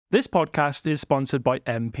This podcast is sponsored by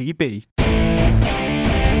MPB.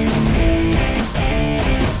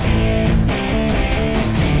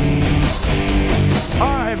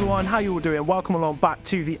 Hi everyone, how you all doing? Welcome along back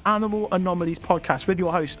to the Anomalies podcast with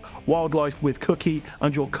your host, Wildlife with Cookie,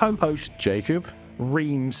 and your co-host, Jacob.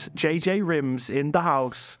 Reams, JJ Rims in the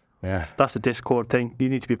house. Yeah. That's a Discord thing. You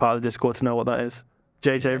need to be part of the Discord to know what that is.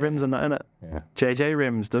 JJ Rims and that, innit? Yeah. JJ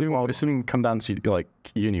Rims. It's something come down to like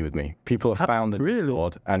uni with me. People have found the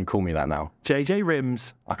Discord and call me that now. JJ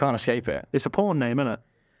Rims. I can't escape it. It's a porn name, isn't it?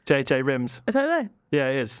 JJ Rims. I don't know. Yeah,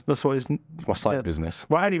 it is. That's what it's... My side business.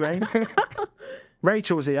 Right, anyway.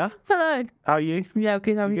 Rachel's here. Hello. How are you? Yeah,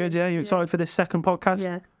 good. How are you? Good, yeah? You excited for this second podcast?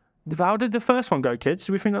 Yeah. How did the first one go, kids?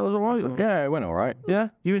 Do we think that was all right? Yeah, it went all right. Yeah?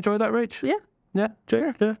 You enjoyed that, Rach? Yeah. Yeah?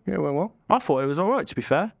 Yeah? Yeah, it went well. I thought it was all right, to be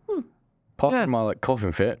fair. Apart from my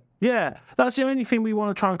coughing fit. Yeah. That's the only thing we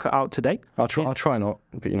want to try and cut out today. I'll try not,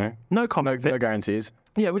 but No comment. no guarantees.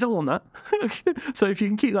 Yeah, we don't want that. So if you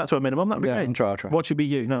can keep that to a minimum, that'd be great. I'll try. What should be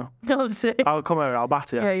you? No. Obviously. I'll come over, I'll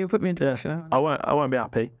batter you. Yeah, you'll put me in position. I won't be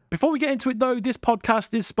happy. Before we get into it though, this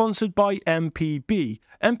podcast is sponsored by MPB.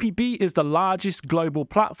 MPB is the largest global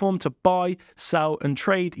platform to buy, sell and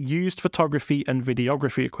trade used photography and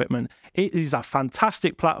videography equipment. It is a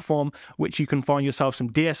fantastic platform which you can find yourself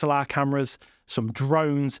some DSLR cameras, some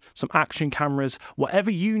drones, some action cameras,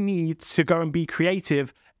 whatever you need to go and be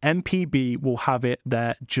creative. MPB will have it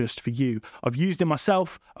there just for you. I've used it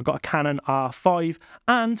myself. I've got a Canon R5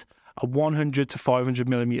 and a 100 to 500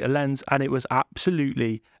 millimeter lens, and it was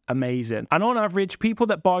absolutely amazing. And on average, people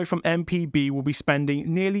that buy from MPB will be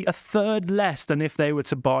spending nearly a third less than if they were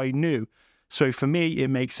to buy new. So for me, it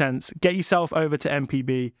makes sense. Get yourself over to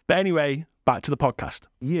MPB. But anyway, back to the podcast.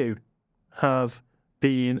 You have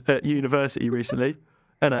been at university recently.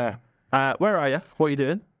 Where are you? What are you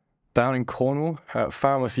doing? Down in Cornwall at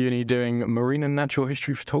Falmouth Uni doing marine and natural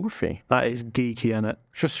history photography. That is geeky, isn't it?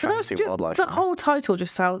 Just fancy wildlife. That whole title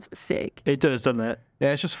just sounds sick. It does, doesn't it?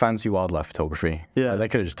 Yeah, it's just fancy wildlife photography. Yeah. They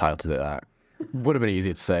could have just titled it that. Would have been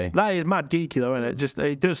easier to say. That is mad geeky though, isn't it?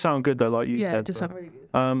 It does sound good though, like you said. Yeah, it does sound really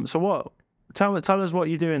good. So what? Tell us what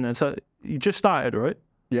you're doing then. So you just started, right?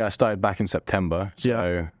 Yeah, I started back in September.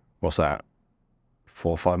 So what's that?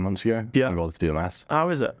 4 or 5 months ago? Yeah. I'm able to do the maths. How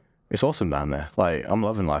is it? It's awesome down there. Like, I'm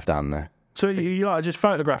loving life down there. So you like just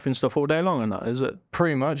photographing stuff all day long and that, is it?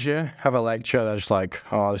 Pretty much, yeah. Have a lecture. They're just like,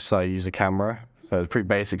 oh, just use a camera. So it's pretty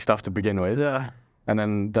basic stuff to begin with. Yeah. And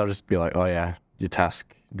then they'll just be like, oh yeah, your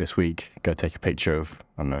task this week, go take a picture of,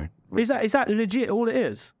 I don't know. Is that legit all it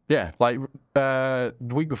is? Yeah, like the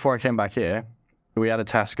week before I came back here, we had a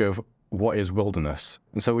task of what is wilderness.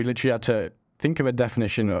 And so we literally had to think of a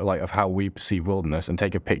definition of how we perceive wilderness and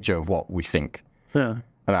take a picture of what we think. Yeah.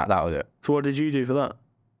 And that was it. So what did you do for that?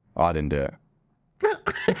 I didn't do it.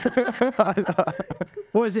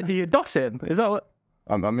 What is it? You're dossing? Is that what?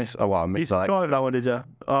 I missed You like, survived that one, did you?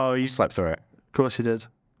 Oh, you slept through it. Of course you did.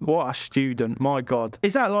 What a student, my God.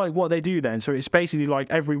 Is that like what they do then? So it's basically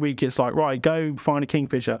like every week it's like, right, go find a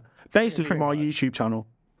kingfisher. Basically my YouTube channel.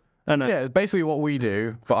 Yeah, it's basically what we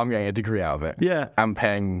do, but I'm getting a degree out of it. Yeah. I'm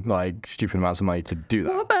paying like stupid amounts of money to do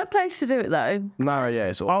that. What a better place to do it though? No, yeah,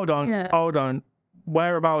 it's all Hold on.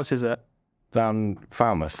 Whereabouts is it? down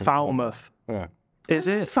Falmouth. Falmouth. Yeah. Is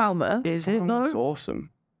it? Falmouth? Is it? No. It's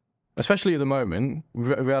awesome. Especially at the moment,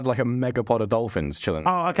 we had like a megapod of dolphins chilling.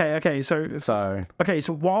 Oh, okay.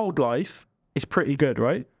 So wildlife is pretty good,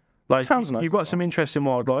 right? Like, Sounds nice. You've got some interesting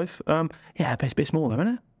wildlife. Yeah, but it's a bit smaller, isn't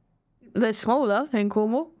it? They're smaller in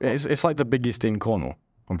Cornwall. It's like the biggest in Cornwall,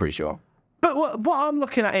 I'm pretty sure. But what I'm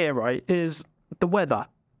looking at here, right, is the weather.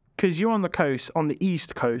 Because you're on the coast, on the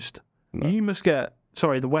east coast. No. You must get...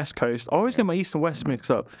 Sorry, the west coast. I always get my east and west mixed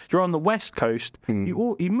up. You're on the west coast.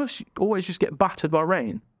 You must always just get battered by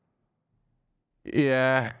rain.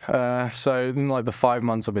 Yeah. So in like the 5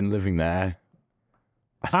 months I've been living there,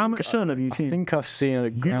 How much sun have you seen? I think I've seen a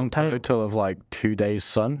ground total of like 2 days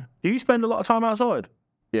sun. Do you spend a lot of time outside?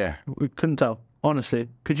 Yeah. We couldn't tell. Honestly.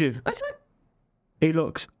 Could you? He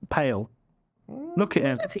looks pale. Look at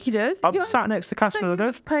him. I don't think he does. I'm sat next to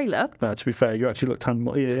Casper. Paler. No, to be fair, you actually look tan.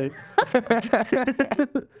 Yeah.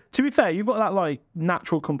 To be fair, you've got that like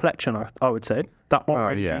natural complexion, I would say. That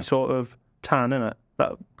orangey sort of tan, innit?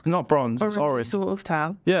 That, not bronze, it's orange. Sort of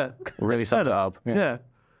tan. Yeah. Really summed it up. Yeah.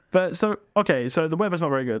 But so the weather's not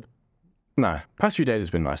very good. No. Past few days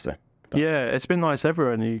it's been nice though. Yeah, it's been nice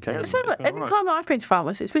everywhere in the UK. So every time I've been to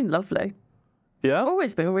Falmouth, it's been lovely. Yeah?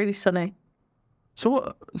 Always been really sunny.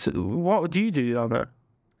 So what do you do down there?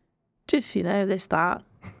 Just, this, that.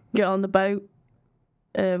 Get on the boat.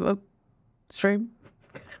 Upstream.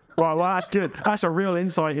 Right, well, that's good. That's a real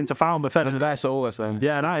insight into Falmouth. Isn't it? That's all this then.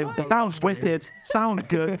 Yeah, that sounds wicked. Sounds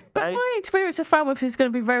good. But my experience of Falmouth is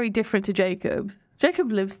going to be very different to Jacob's.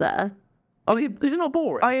 Jacob lives there. Is it not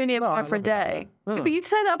boring? I only ever went for a day. Yeah, but you'd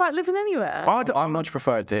say that about living anywhere. I much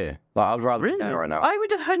prefer it here. Like, I'd rather be here right now. I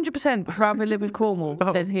would 100% rather live in Cornwall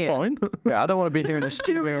than here. Fine. Yeah, I don't want to be here in the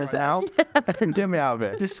studio right now. Get me out of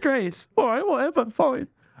it. Disgrace. All right, whatever. Fine.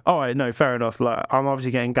 All right, no, fair enough. Like, I'm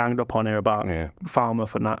obviously getting ganged up on here about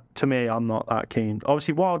Falmouth and that. To me, I'm not that keen.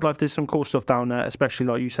 Obviously, wildlife, there's some cool stuff down there, especially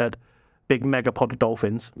like you said, big megapod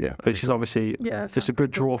dolphins. Yeah. Which is obviously just a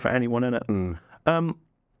good draw for anyone, isn't it?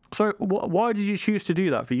 So why did you choose to do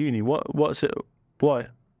that for uni? What's it? Why?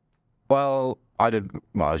 Well,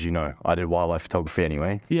 as you know, I did wildlife photography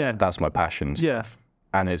anyway. Yeah. That's my passion. Yeah.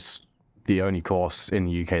 And it's the only course in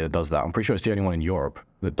the UK that does that. I'm pretty sure it's the only one in Europe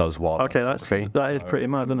that does wildlife photography. That is pretty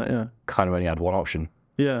mad, isn't it? Yeah. Kind of only had one option.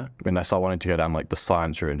 Yeah. Unless I wanted to go down like the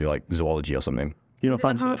science route and do like zoology or something. You know, Is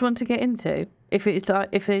it a hard one to get into? If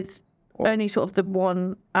it's only sort of the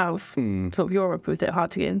one out of sort of Europe, was it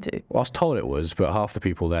hard to get into? Well, I was told it was, but half the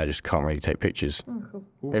people there just can't really take pictures. Oh,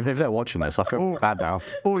 cool. If they're watching this, I feel bad now.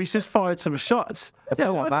 Oh, he's just fired some shots.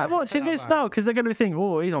 Yeah, I'm watching this now because they're going to think,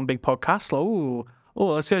 oh, he's on big podcast. Like,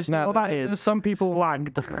 let's go see what that is. Some people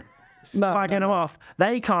flagged. Flagging them off.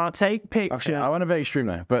 They can't take pictures. Okay, I went a bit extreme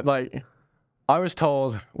there, but like, I was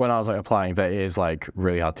told when I was like applying that it is like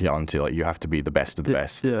really hard to get onto. Like, you have to be the best of the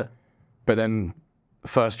best. Yeah. But then,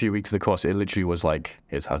 first few weeks of the course, it literally was like,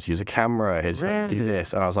 here's how to use a camera, here's how to do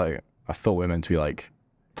this, and I was like, I thought we were meant to be like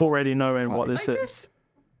already knowing what this is.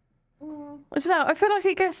 I don't know. I feel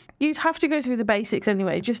like you'd have to go through the basics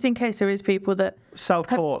anyway, just in case there is people that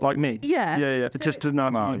Self-taught like me. Yeah. Yeah. Just to know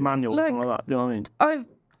how to use manuals and all that. You know what I mean?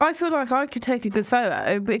 I feel like I could take a good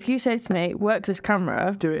photo, but if you say to me, work this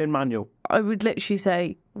camera, Do it in manual. I would literally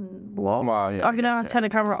say, what? Well, yeah, I can know how to turn a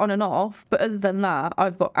camera on and off, but other than that,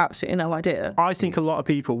 I've got absolutely no idea. I think a lot of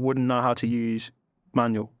people wouldn't know how to use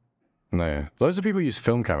manual. No. Loads of people use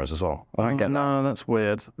film cameras as well. I don't get that. No, that's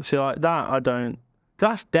weird. See, like that, I don't.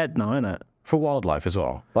 That's dead now, isn't it? For wildlife as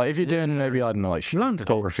well. Like, if you're doing maybe, I don't know, like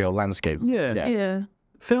photography or landscape. Yeah.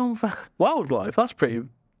 Film for wildlife,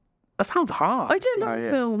 that sounds hard. I do love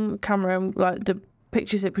film camera and like the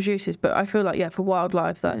pictures it produces, but I feel like for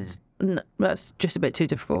wildlife that's just a bit too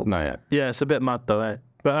difficult. No, yeah. Yeah, it's a bit mad though, eh?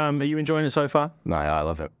 But are you enjoying it so far? No, yeah, I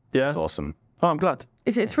love it. Yeah? It's awesome. Oh, I'm glad.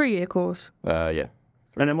 Is it a 3-year course? Yeah.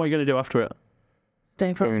 And then what are you going to do after it?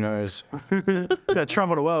 Who knows? He's going to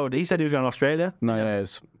travel the world. He said he was going to Australia. No, yeah,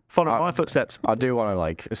 it's... Follow my footsteps. I do want to,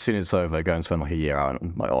 like, as soon as it's over, go and spend like a year out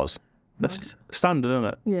in like Oz. That's standard, isn't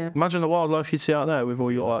it? Yeah. Imagine the wildlife you'd see out there with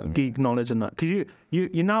all your like geek knowledge and that. Because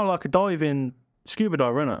you're now like a diving scuba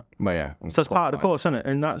diver, innit? Well, yeah. So that's part of the course, isn't it?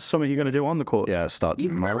 And that's something you're going to do on the course. Yeah, start You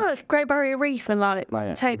can tomorrow. work Great Barrier Reef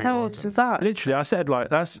and take notes of that. Literally, I said like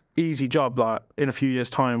that's easy job. Like in a few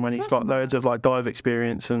years' time, when he's got loads of like dive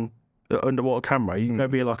experience and underwater camera, you can go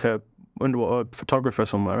be like a underwater photographer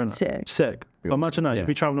somewhere, innit? Sick. Imagine that. You'd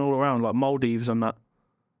be traveling all around like Maldives and that.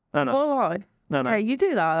 Well, No. Okay, you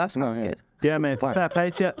do that. That sounds good. Yeah, man. Fair play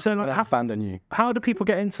to you. So, like, abandon you. How do people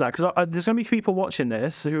get into that? Because there's going to be people watching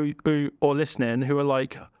this who or listening who are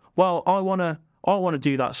like, well, I want to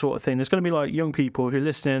do that sort of thing. There's going to be like young people who are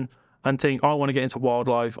listening and think, I want to get into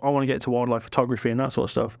wildlife. I want to get into wildlife photography and that sort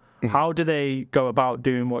of stuff. How do they go about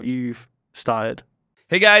doing what you've started?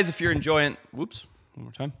 Hey guys, if you're enjoying, one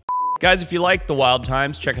more time. Guys, if you like the Wild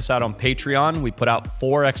Times, check us out on Patreon. We put out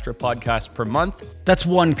 4 extra podcasts per month. That's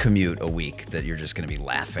one commute a week that you're just going to be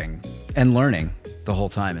laughing and learning the whole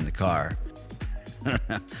time in the car.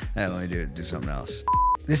 Hey, let me do something else.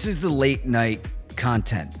 This is the late night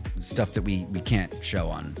content, stuff that we can't show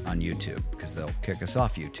on YouTube because they'll kick us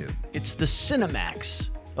off YouTube. It's the Cinemax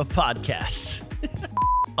of podcasts.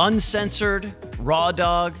 Uncensored, raw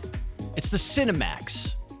dog. It's the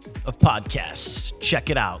Cinemax of podcasts.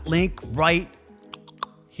 Check it out. Link right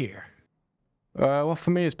here. Well,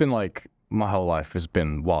 for me, it's been like my whole life has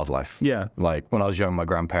been wildlife. Yeah. Like when I was young, my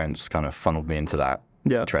grandparents kind of funneled me into that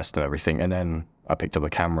interest and everything. And then I picked up a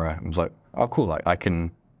camera and was like, oh, cool. Like I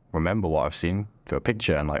can remember what I've seen to a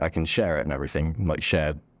picture and like I can share it and everything, like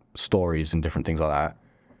share stories and different things like that.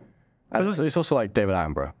 And it's also like David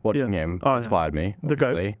Attenborough. Watching him inspired me. The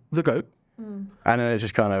goat. And then it's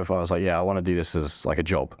just kind of, I was like, yeah, I want to do this as like a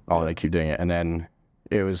job. I want to keep doing it. And then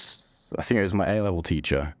I think it was my A-level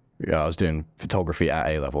teacher. Yeah, I was doing photography at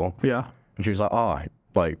A-level. Yeah. And she was like,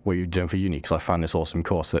 like, what are you doing for uni? Because I found this awesome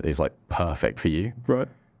course that is like perfect for you. Right.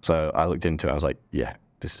 So I looked into it. I was like, yeah,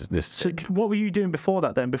 this is. So what were you doing before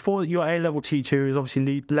that then? Before your A-level teacher, who's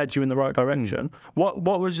obviously led you in the right direction, what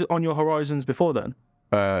was on your horizons before then?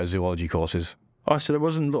 Zoology courses. Oh, so it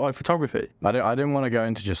wasn't look like photography. I didn't want to go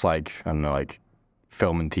into just like, I don't know, like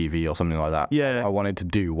film and TV or something like that. Yeah. I wanted to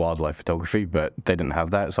do wildlife photography, but they didn't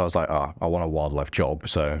have that. So I was like, I want a wildlife job.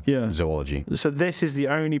 So zoology. So this is the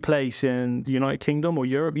only place in the United Kingdom or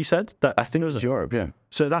Europe, you said? That I think it was Europe, yeah.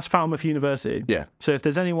 So that's Falmouth University. Yeah. So if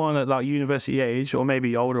there's anyone at like university age or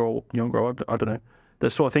maybe older or younger, I don't know,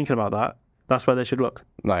 that's sort of thinking about that, that's where they should look.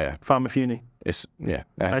 No, yeah. Falmouth Uni. It's, yeah.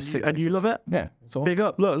 And you love it? Yeah. It's awesome. Big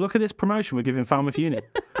up. Look at this promotion we're giving Falmouth Uni.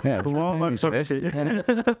 Yeah.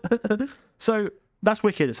 So that's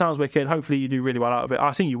wicked. It sounds wicked. Hopefully you do really well out of it.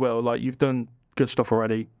 I think you will. Like, you've done good stuff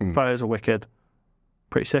already. Photos are wicked.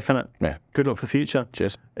 Pretty sick, isn't it? Yeah. Good luck for the future.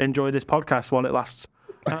 Cheers. Enjoy this podcast while it lasts.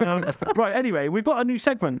 Right, anyway, we've got a new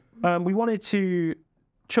segment. We wanted to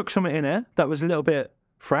chuck something in here that was a little bit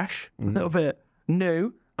fresh, a little bit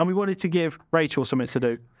new, and we wanted to give Rachel something to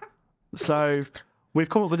do. So we've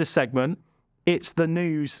come up with this segment. It's the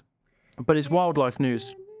news, but it's wildlife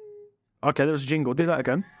news. Okay, there was a jingle. Do that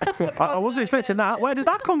again. I wasn't expecting that. Where did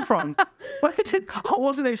that come from? I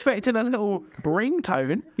wasn't expecting a little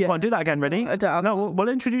ringtone. Yeah. Come on, do that again. Ready? I don't- No, we'll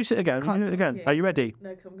because I'm going Are you ready?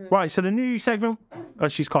 No, 'cause I'm gonna... Right, so the new segment... Oh,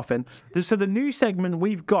 she's coughing. So the new segment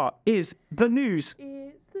we've got is the news.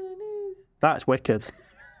 It's the news. That's wicked.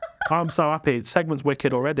 I'm so happy. The segment's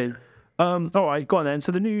wicked already. All right, go on then.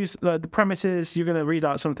 So the news, the premise is you're going to read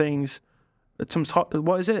out some things.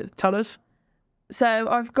 What is it? Tell us. So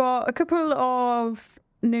I've got a couple of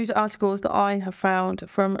news articles that I have found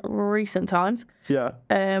from recent times. Yeah.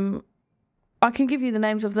 I can give you the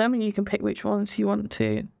names of them and you can pick which ones you want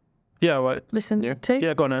to Yeah, right. listen to.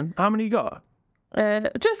 Yeah, go on then. How many you got?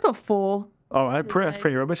 Just got 4. All right, that's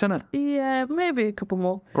pretty rubbish, isn't it? Yeah, maybe a couple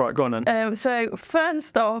more. Right, go on then. So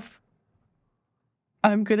first off,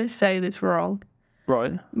 I'm going to say this wrong.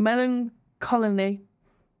 Right. Melon colony.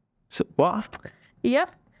 So, what?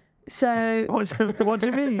 Yep. So What do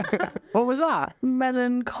you mean? What was that?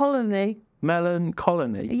 melon colony. Melon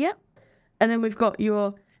colony. Yep. And then we've got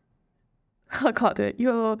your... I can't do it.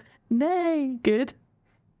 Your nay good.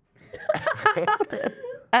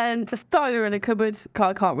 And a styler in a cupboard.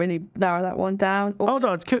 I can't really narrow that one down. Or Hold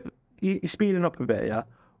on, you're speeding up a bit, yeah?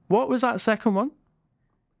 What was that second one?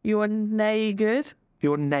 your nay good.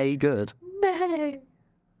 Your nay good. Nay.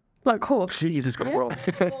 Like horse. Jesus Christ.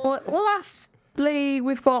 Well, lastly,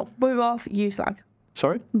 we've got bug off you slag.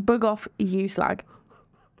 Sorry? Bug off you slag.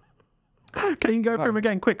 Can you go through them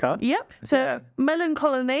again quicker? Yep. So melon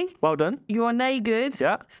colony. Well done. Your nay good.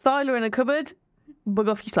 Yeah. Styler in a cupboard. Bug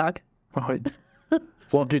off you slag. Right.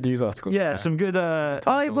 What did these articles? Yeah, some good...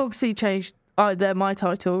 I've obviously changed. They're my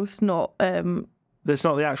titles, not There's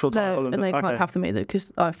not the actual title. no, and they can't have them either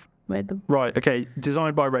because I've made them. Right, okay.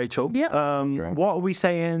 Designed by Rachel. Yep. What are we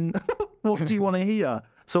saying? What do you want to hear?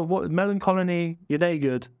 So what? Melon colony, your day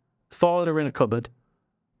good. Thyler in a cupboard.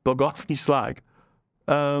 Bug off you slag.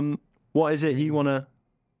 What is it you want to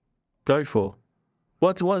go for?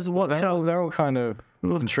 What They're all kind of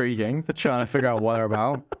intriguing. Trying to figure out what they're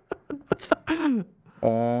about.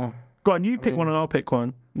 Go on, you pick one and I'll pick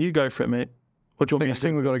one. You go for it, mate. What do you want me I to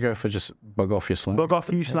think do? we've got to go for just bug off your slag. Bug off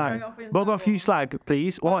you slag. Bug off you slag,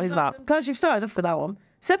 please. What is that? Glad you've started off with that one.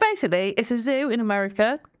 So basically, it's a zoo in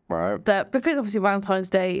America Right. that, because obviously Valentine's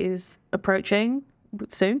Day is approaching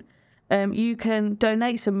soon, you can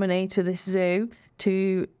donate some money to this zoo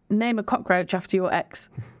to name a cockroach after your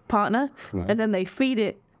ex-partner, and then they feed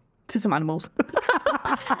it to some animals.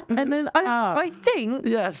 And then I think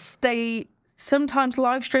Yes. they sometimes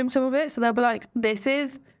live stream some of it, so they'll be like, "This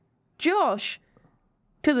is Josh,"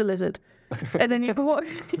 to the lizard, and then you can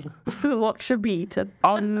watch should be eaten.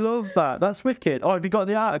 I love that. That's wicked. Oh, have you got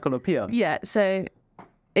the article up here? Yeah, so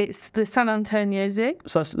it's the San Antonio Zoo.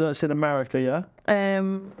 So that's in America, yeah?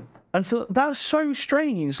 And so that's so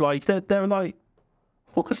strange. Like, they're like,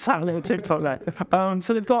 what's that little TikTok there?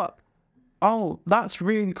 So they've got, that's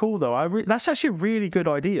really cool, though. That's actually a really good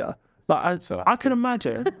idea. Like, I can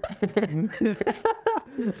imagine.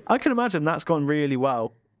 I can imagine that's gone really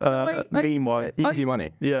well. Meanwhile, Easy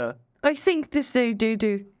money. yeah. I think the zoo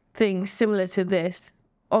do things similar to this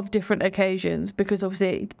of different occasions because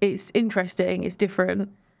obviously it's interesting, it's different.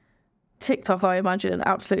 TikTok, I imagine,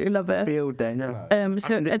 absolutely love it. Field day, yeah.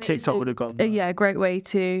 So think and TikTok would have gone. a great way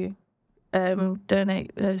to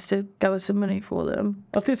donate, to gather some money for them.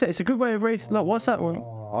 I was going to say, it's a good way of raising. Look, what's that one?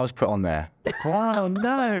 Oh, I was put on there. Wow,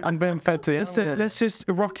 no. I'm being fed to this. Let's just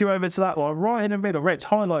rock you over to that one. Right in the middle. Rich,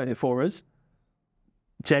 highlight it for us.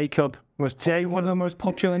 Jacob. Was one of the most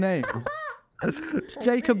popular names.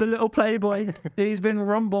 Jacob, the little playboy. He's been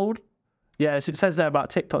rumbled. Yes, it says there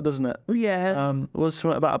about TikTok, doesn't it? Yeah. Was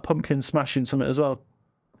something about a pumpkin smashing something as well.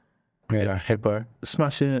 Yeah, hippo.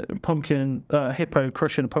 smashing a pumpkin, hippo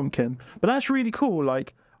crushing a pumpkin. But that's really cool.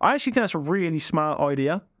 Like, I actually think that's a really smart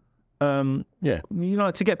idea. Yeah. You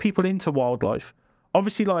know, to get people into wildlife.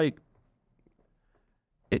 Obviously, like,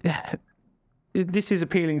 this is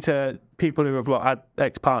appealing to people who have like, had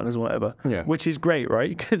ex-partners or whatever. Yeah. Which is great,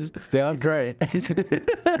 right? Because They are great.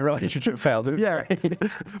 Relationship failed. yeah,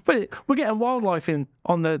 but we're getting wildlife in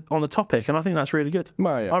on the topic, and I think that's really good.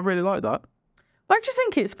 Well, yeah. I really like that. I just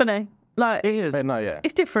think it's funny. Like, It is. No, yeah.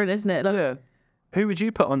 it's different, isn't it? Like, Yeah. Who would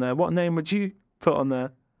you put on there? What name would you put on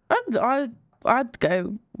there? I'd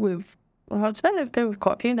go with. Well, I'd say I'd go with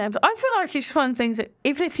quite a few names. I feel like it's just one of the things that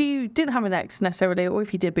even if you didn't have an ex necessarily, or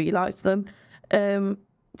if you did but you liked them,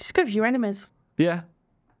 just go for your enemies. Yeah.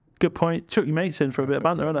 Good point. Chuck your mates in for a bit of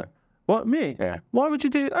banter, innit? What, me? Yeah. Why would you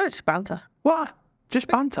do Oh, it's banter. what? Just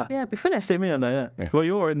banter? Yeah, be finished. See me on there, yeah. Well,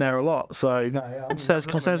 you're in there a lot, so it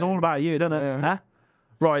says all about you, doesn't it? Yeah. Huh?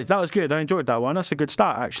 Right, that was good. I enjoyed that one. That's a good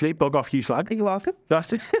start, actually. Bug off, you slag. You're welcome.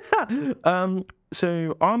 That's it.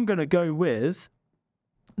 So I'm going to go with...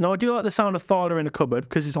 Now, I do like the sound of Thyla in a cupboard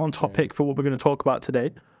because it's on topic for what we're going to talk about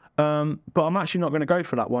today. But I'm actually not going to go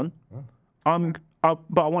for that one. But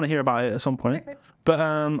I want to hear about it at some point. Okay. But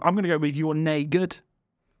I'm going to go with You're Nay Good.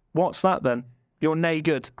 What's that then? You're Nay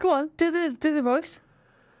Good. Go on, do the voice.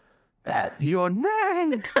 You're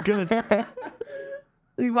Nay Good.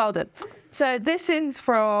 Well done. So this is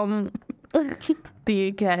from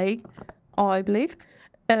the UK, I believe.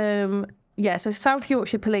 So South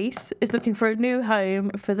Yorkshire Police is looking for a new home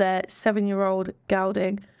for their 7-year-old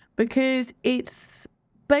gelding because it's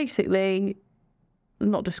basically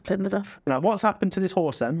not disciplined enough. Now, what's happened to this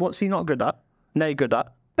horse then? What's he not good at? Nay good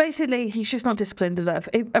at? Basically, he's just not disciplined enough.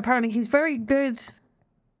 Apparently, he's very good.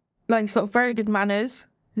 Like, he's got very good manners.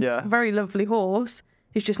 Yeah. Very lovely horse.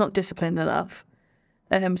 He's just not disciplined enough.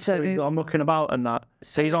 So he's I'm looking about and that.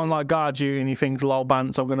 So he's on like guard duty and he thinks, lol,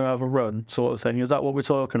 bants, I'm going to have a run, sort of thing. Is that what we're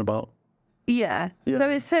talking about? Yeah. Yeah. So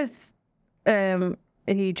it says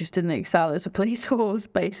he just didn't excel as a police horse,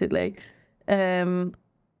 basically.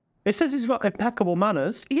 It says he's got impeccable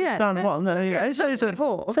manners. Yeah. Down one. Yeah. It says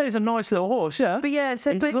he's a nice little horse, yeah. But yeah,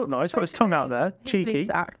 so He does look nice, got his tongue out there, cheeky.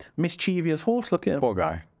 Exact. Mischievous horse, look at him. Poor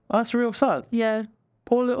guy. That's real sad. Yeah.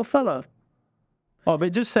 Poor little fella. Oh,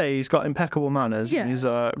 but just say he's got impeccable manners. Yeah. And he's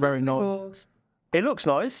very nice. Horse. It looks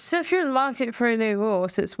nice. So if you're in the market for a new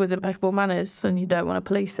horse that's with impeccable manners and you don't want to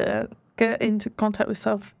police it, get into contact with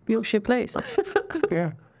South Yorkshire Police.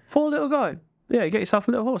 Yeah. Poor little guy. Yeah, you get yourself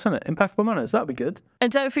a little horse, innit? Impeccable manners. That'd be good.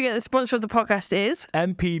 And don't forget the sponsor of the podcast is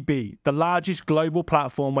MPB, the largest global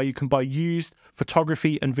platform where you can buy used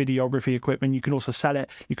photography and videography equipment. You can also sell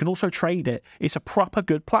it. You can also trade it. It's a proper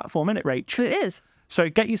good platform, isn't it, Rach? It is. So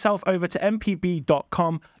get yourself over to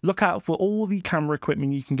mpb.com. Look out for all the camera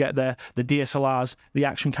equipment you can get there. The DSLRs, the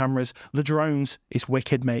action cameras, the drones. It's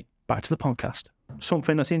wicked, mate. Back to the podcast.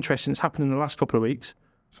 Something that's interesting that's happened in the last couple of weeks.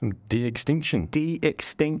 Some de-extinction.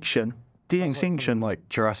 De-extinction. De-extinction. Like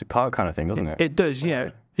Jurassic Park kind of thing, doesn't it? It does,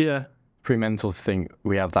 yeah. Yeah. Pretty mental to think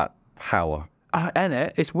we have that power. And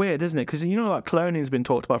it's weird, isn't it? Because, you know, like cloning's been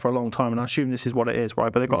talked about for a long time, and I assume this is what it is,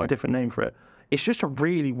 right? But they've got a different name for it. It's just a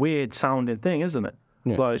really weird sounding thing, isn't it?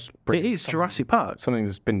 Yeah, like, it's pretty- it is Jurassic Park. Something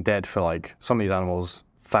that's been dead for like some of these animals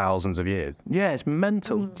thousands of years. Yeah, it's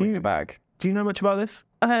mental. Bring it back. Do you know much about this?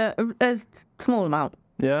 A small amount.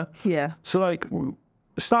 Yeah. Yeah. So, like,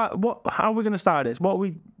 how are we going to start this?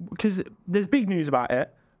 Because there's big news about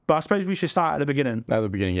it, but I suppose we should start at the beginning. At the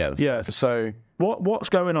beginning, yeah. Yeah. So What's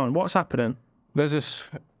going on? What's happening? there's this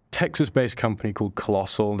Texas-based company called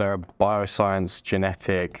Colossal. They're a bioscience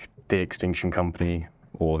genetic de-extinction company,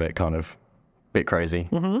 or they're kind of a bit crazy.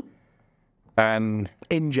 Mm-hmm. And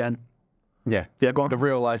InGen. yeah, Yeah, go on. the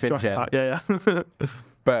real life Jurassic InGen. Park, yeah.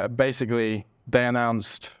 But basically, they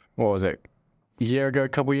announced, what was it, a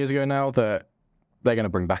couple of years ago now, that they're going to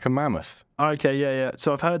bring back a mammoth. Okay, yeah.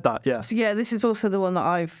 So I've heard that, yeah. So yeah, this is also the one that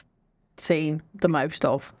I've seen the most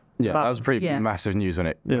of. Yeah, that was pretty Yeah. massive news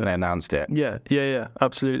when they announced it. Yeah,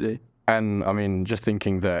 absolutely. And I mean, just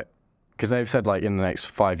thinking that, because they've said like in the next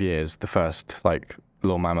 5 years, the first like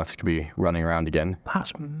little mammoths could be running around again.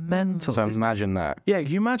 That's mental. So imagine that. Yeah,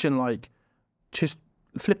 can you imagine, like, just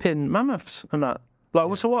flipping mammoths and that?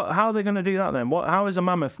 Like, so what? How are they going to do that then? How is a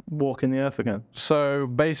mammoth walking the earth again? So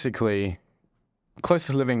basically,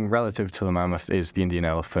 closest living relative to the mammoth is the Indian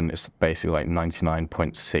elephant. It's basically like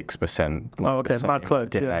 99.6%. Oh, okay, mad close,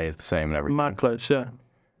 DNA yeah. is the same and everything. Mad close, yeah.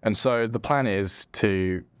 And so the plan is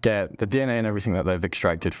to get the DNA and everything that they've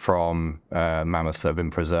extracted from mammoths that have been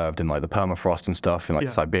preserved in like the permafrost and stuff in like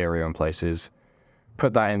Siberia and places,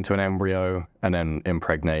 put that into an embryo and then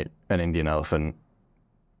impregnate an Indian elephant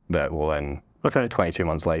that will then Okay. 22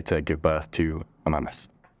 months later, give birth to a mammoth.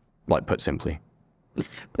 Like, put simply.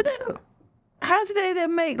 But then, how do they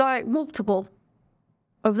then make like multiple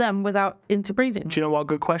of them without interbreeding? Do you know what?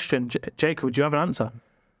 Good question. Jacob, do you have an answer?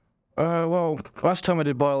 Well, last time I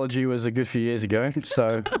did biology was a good few years ago,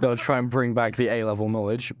 so they'll try and bring back the A-level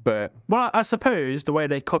knowledge, but... Well, I suppose the way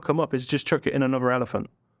they cook them up is just chuck it in another elephant.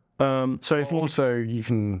 So if Also, you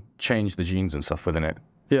can change the genes and stuff within it.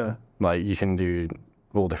 Yeah. Like, you can do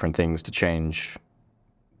all different things to change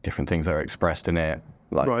different things that are expressed in it.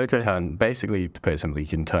 Like, Right, okay. basically, to put it simply, you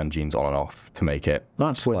can turn genes on and off to make it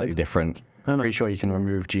That's slightly weird. different. I know. Pretty sure you can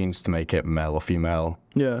remove genes to make it male or female.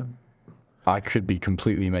 Yeah. I could be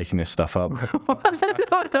completely making this stuff up.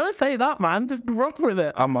 Don't say that, man. Just rock with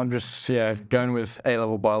it. I'm just, going with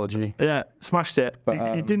A-level biology. Yeah, smashed it.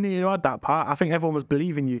 But you didn't need to add that part. I think everyone was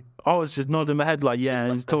believing you. I was just nodding my head like,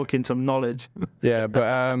 yeah, he's talking some knowledge. Yeah,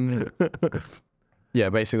 but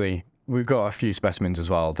basically, we've got a few specimens as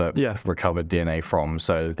well that we've recovered DNA from,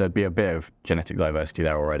 so there'd be a bit of genetic diversity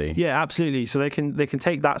there already. Yeah, absolutely. So they can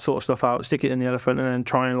take that sort of stuff out, stick it in the elephant, and then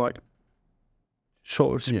try and like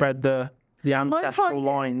sort of spread the ancestral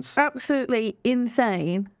lines. Absolutely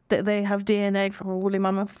insane that they have DNA from a woolly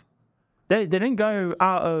mammoth. They didn't go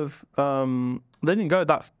out of they didn't go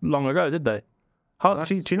that long ago, did they?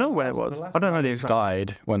 Do you know where it was? I don't know the exact.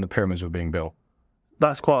 Died when the pyramids were being built.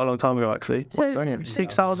 That's quite a long time ago, actually. So It's only a few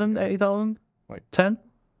 6,000, 80,000? Wait. 10?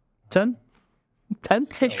 10? 10?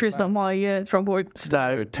 history is not my strong point.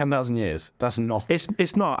 No, 10,000 years. That's nothing.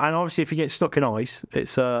 it's not. And obviously, if you get stuck in ice,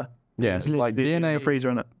 it's It's like literally in DNA. the freezer,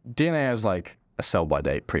 isn't it? DNA has like a sell-by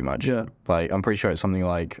date, pretty much. Yeah. Like, I'm pretty sure it's something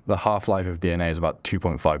like the half-life of DNA is about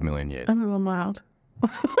 2.5 million years. Everyone loud.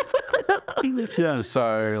 Yeah,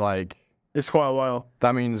 So, like, it's quite a while.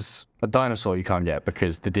 that means a dinosaur you can't get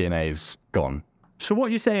because the DNA is gone. So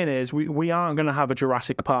what you're saying is we aren't going to have a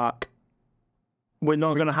Jurassic Park. We're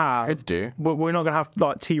not going to have. Could do. We're not going to have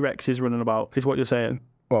like T-Rexes running about. Is what you're saying?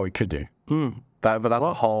 Well, we could do. But that's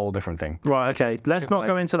a whole different thing. Right. Okay. Let's not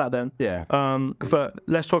go into that then. Yeah. But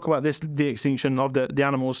let's talk about the extinction of the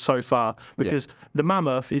animals so far, because the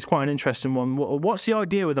mammoth is quite an interesting one. What's the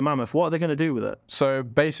idea with the mammoth? What are they going to do with it? So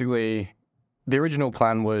basically, the original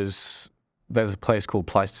plan was there's a place called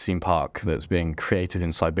Pleistocene Park that's being created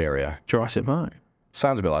in Siberia. Jurassic Park.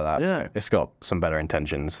 Sounds a bit like that. Yeah. It's got some better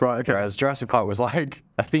intentions. Right, okay. Whereas Jurassic Park was like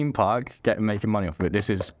a theme park, making money off of it. This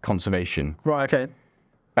is conservation. Right. Okay.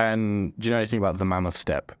 And do you know anything about the mammoth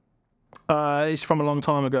steppe? It's from a long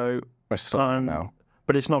time ago, It's stopped now.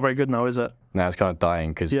 but it's not very good now, is it? Now it's kind of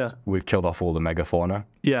dying because we've killed off all the megafauna.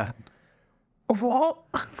 Yeah. What?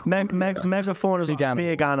 Megafauna is like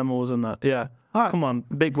big animals and that. Yeah. Come on,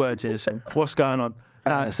 big words here. So what's going on?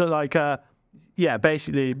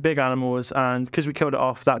 Basically big animals, and because we killed it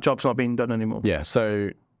off, that job's not being done anymore. Yeah, so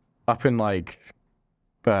up in like,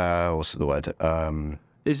 what's the word?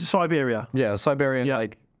 Is it Siberia? Yeah, Siberian,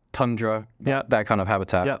 like tundra, that kind of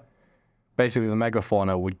habitat. Yeah. Basically, the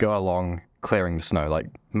megafauna would go along clearing the snow. Like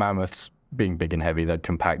mammoths being big and heavy, they'd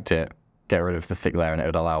compact it, get rid of the thick layer, and it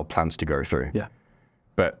would allow plants to grow through. Yeah.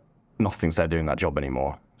 But nothing's there doing that job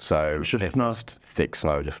anymore. So It's just it's thick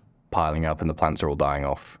snow just piling up, and the plants are all dying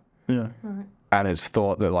off. Yeah. And it's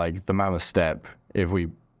thought that like the mammoth steppe, if we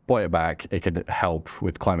brought it back, it could help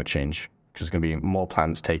with climate change because there's going to be more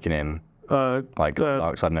plants taken in, like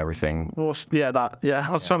dioxide and everything. I was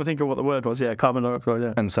trying to think of what the word was. Yeah, carbon dioxide.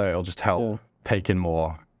 Yeah. And so it'll just help take in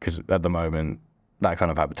more because at the moment that kind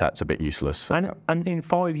of habitat's a bit useless. And in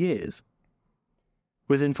 5 years,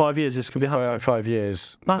 within 5 years, this could be happening. 5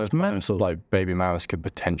 years. That's mental. Like baby mammoths could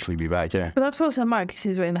potentially be back. Yeah. But that's also mad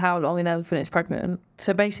considering how long an elephant is pregnant.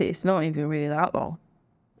 So basically, it's not even really that long.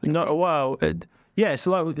 No, well,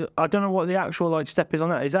 so like I don't know what the actual like step is on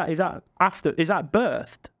that. Is that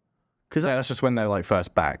birthed? Because that's just when they're like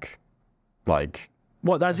first back, like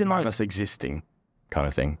what? That's in like mammoths existing, kind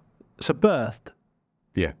of thing. So birthed.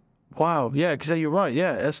 Yeah. Wow. Yeah, because you're right.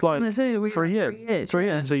 Yeah, it's like And it's only 3 years. 3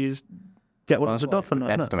 years. So you just get one of the duff and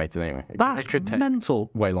that. Estimated anyway. That's it could take mental.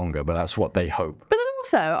 way longer, but that's what they hope. But then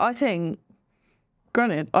also, I think,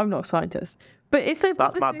 granted, I'm not a scientist, but if they've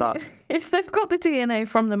got if they've got the DNA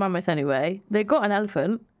from the mammoth anyway, they've got an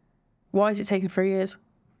elephant. Why is it taking 3 years?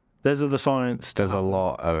 There's other science. There's a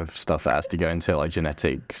lot of stuff that has to go into like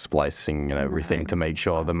genetic splicing and everything to make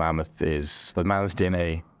sure the mammoth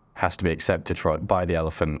DNA has to be accepted by the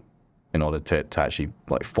elephant in order to actually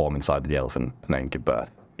like form inside the elephant and then give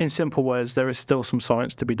birth. In simple words, there is still some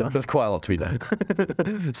science to be done. There's quite a lot to be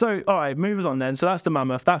done. So, all right, move us on then. So that's the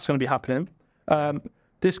mammoth. That's going to be happening.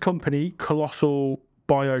 This company, Colossal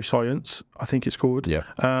Bioscience, I think it's called. Yeah.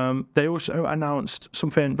 They also announced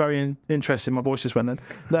something very interesting. My voice just went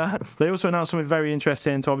then. They also announced something very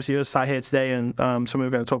interesting. So obviously, us sat here today, and something we're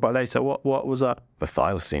going to talk about later. What was that? The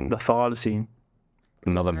Thylacine. The Thylacine.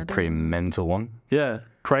 Another pretty mental one. Yeah,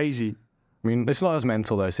 crazy. I mean, it's not as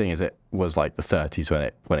mental though, seeing as it was like the 30s when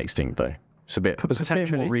it went extinct though. It's a bit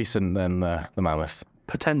more recent than the mammoth.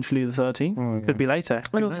 Potentially the 13th. Oh, yeah. Could be later.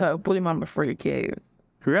 And also, woolly mammoth really cute.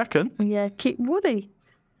 You reckon? Yeah, cute woolly.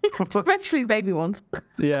 Especially baby ones.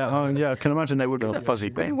 Yeah, yeah. I can imagine they would be a fuzzy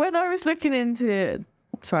thing. When I was looking into,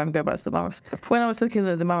 sorry, I'm going back to the mammoths. When I was looking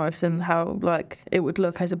at the mammoths and how like it would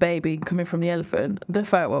look as a baby coming from the elephant, the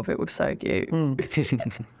photo of it was so cute.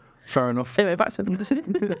 Fair enough. Anyway, back to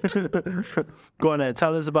the Go on there.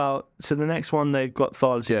 Tell us about. So the next one they've got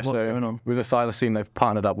Thylacine. Yeah, What's so going on? with the Thylacine, they've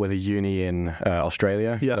partnered up with a uni in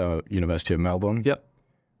Australia, University of Melbourne. Yep.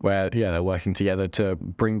 Where they're working together to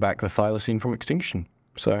bring back the Thylacine from extinction.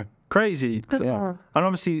 So crazy. Yeah. And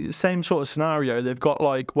obviously, same sort of scenario. They've got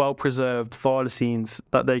like well-preserved Thylacines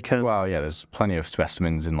that they can. Well, yeah, there's plenty of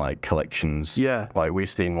specimens in like collections. Yeah. Like we've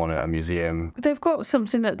seen one at a museum. They've got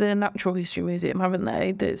something at the Natural History Museum, haven't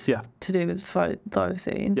they? That's to do with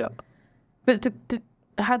Thylacine. Yeah. But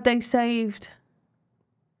had they saved?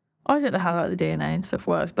 I don't know how like the DNA and stuff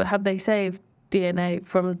works, but had they saved DNA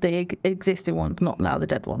from the existing ones, not now the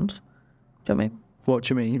dead ones? Do you know what I mean? What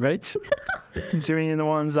do you mean, right? Considering the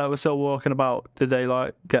ones that were still walking about, did they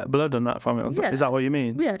like get blood on that from it? Yeah. Is that what you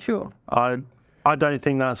mean? Yeah, sure. I don't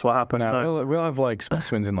think that's what happened. No. We'll have like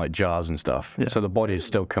specimens in like jars and stuff, so the body is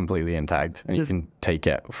still completely intact, and you can take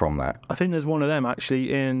it from that. I think there's one of them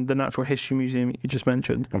actually in the Natural History Museum you just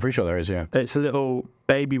mentioned. I'm pretty sure there is, yeah. It's a little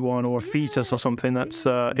baby one or a fetus or something that's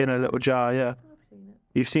in a little jar, yeah.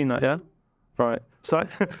 You've seen that, yeah? Right. So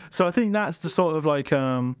I think that's the sort of like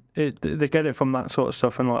they get it from that sort of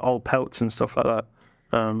stuff and like old pelts and stuff like that.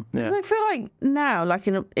 Yeah. I feel like now, like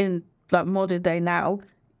in like modern day now,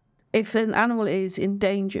 if an animal is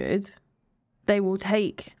endangered, they will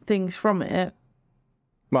take things from it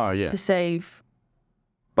to save.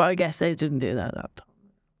 But I guess they didn't do that at that time.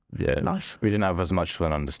 Yeah, nice. We didn't have as much of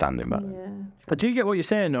an understanding about it. I do get what you're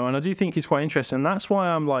saying though, and I do think it's quite interesting. That's why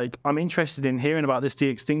I'm interested in hearing about this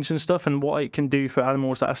de-extinction stuff and what it can do for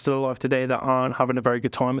animals that are still alive today that aren't having a very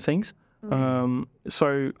good time with things.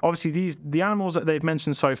 So obviously the animals that they've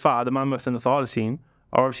mentioned so far, the mammoth and the Thylacine,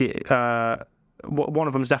 are obviously one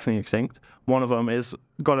of them is definitely extinct. One of them is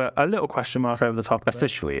got a little question mark over the top.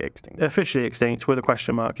 Officially extinct. Officially extinct with a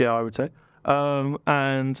question mark. Yeah, I would say.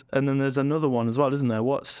 And then there's another one as well, isn't there?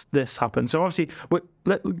 What's this happened? So obviously,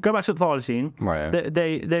 go back to the Thylacine. Right.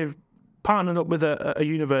 They've partnered up with a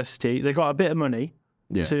university. They got a bit of money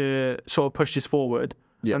to sort of push this forward,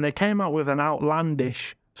 and they came out with an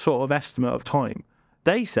outlandish sort of estimate of time.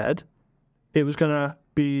 They said it was going to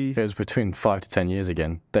be. It was between 5 to 10 years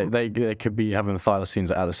again. They could be having the Thylacines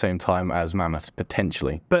at the same time as mammoths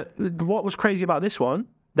potentially. But what was crazy about this one?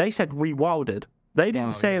 They said rewilded. They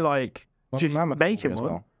didn't say like. Just making one.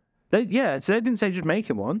 Well. So they didn't say just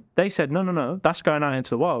making one. They said, no, that's going out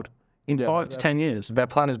into the wild in 5 to 10 years. Their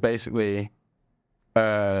plan is basically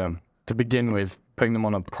to begin with putting them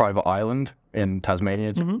on a private island in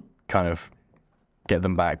Tasmania to kind of get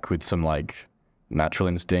them back with some like natural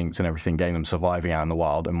instincts and everything, getting them surviving out in the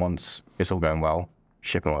wild. And once it's all going well,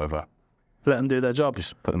 ship them over. Let them do their job.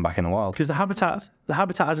 Just put them back in the wild. Because the habitat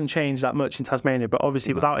hasn't changed that much in Tasmania, but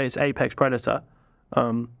obviously without its apex predator,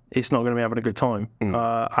 it's not going to be having a good time.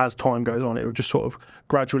 As time goes on, it will just sort of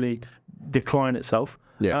gradually decline itself.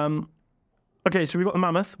 Yeah. Okay, so we've got the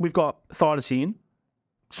mammoth, we've got Thylacine.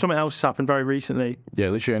 Something else has happened very recently. Yeah,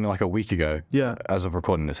 literally only like a week ago. Yeah. As of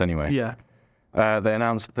recording this, anyway. Yeah. They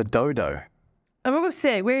announced the dodo. I'm going to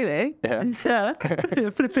say, really? Yeah.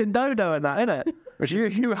 Flipping dodo and that, innit? Which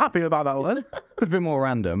you were happy about that one? It's a bit more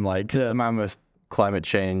random, like the mammoth, climate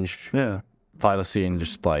change. Yeah. Thylacine,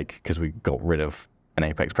 just like because we got rid of an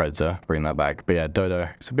apex predator, bring that back. But yeah, dodo,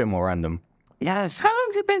 it's a bit more random. Yes. How long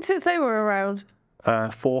has it been since they were around?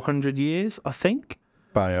 400 years, I think.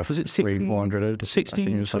 Was it 400? 16? I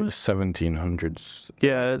think it was like 1700s.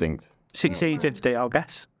 Yeah. I think 1650, I'll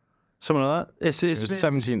guess. Something like that. It was the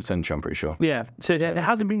 17th century, I'm pretty sure. Yeah. So it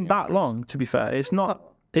hasn't been that long, to be fair. It's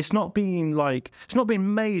not been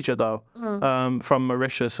major though, from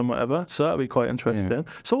Mauritius and whatever. So that'll be quite interesting. Yeah.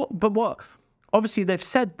 So, obviously they've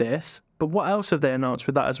said this, but what else have they announced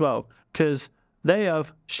with that as well? Because they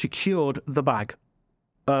have secured the bag,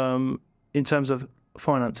 in terms of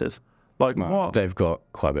finances. Like what? They've got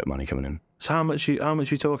quite a bit of money coming in. So how much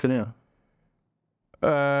you talking here?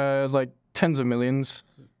 Like tens of millions.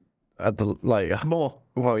 At the like more.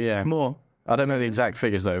 Well, yeah, more. I don't know the exact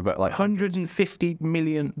figures though, but like $150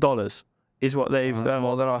 million is what they've.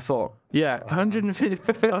 more than I thought. Yeah,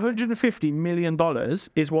 $150 million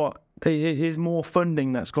is what is more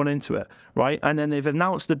funding that's gone into it, right? And then they've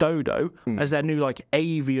announced the dodo as their new like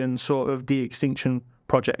avian sort of de-extinction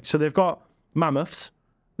project. So they've got mammoths,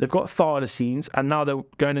 they've got thylacines, and now they're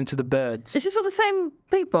going into the birds. Is this all the same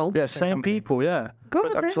people? Yeah, Same people, yeah.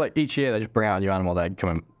 God, But just like each year they just bring out a new animal. They come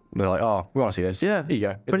and they're like, oh, we want to see this. Yeah. Here you go.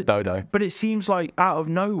 It's But a dodo. But it seems like out of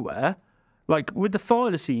nowhere, like with the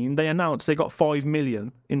thylacine, they announced they got $5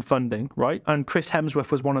 million in funding, right? And Chris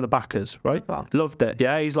Hemsworth was one of the backers, right? Wow. Loved it.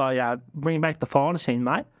 Yeah, he's like, yeah, bring back the thylacine,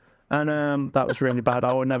 mate. And that was really bad.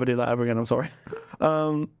 I would never do that ever again. I'm sorry.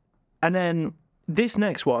 And then this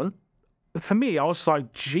next one, for me, I was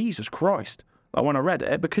like, Jesus Christ. Like when I read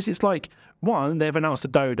it, because it's like, one, they've announced a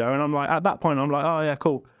dodo, and I'm like, at that point, I'm like, oh yeah,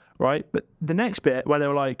 cool, right? But the next bit where they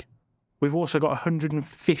were like, we've also got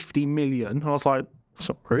 150 million, I was like,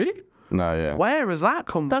 so, really? No, yeah. Where has that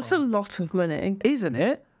come That's a from? lot of money. Isn't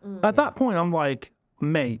it? At that point, I'm like,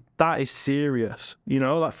 mate, that is serious. You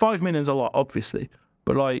know, like 5 million's a lot, obviously,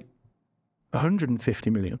 but like 150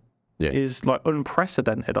 million is like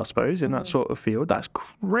unprecedented, I suppose, in that sort of field. That's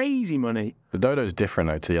crazy money. The dodo's different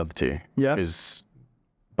though to the other two. Yeah. Because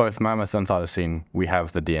both mammoth and thylacine, we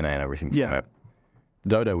have the DNA and everything. Yeah. From it.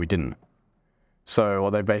 Dodo, we didn't. So what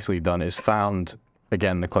they've basically done is found,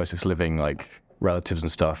 again, the closest living like relatives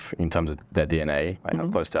and stuff in terms of their DNA, like how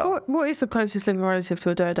close they are. What is the closest living relative to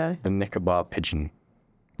a dodo? The Nicobar pigeon,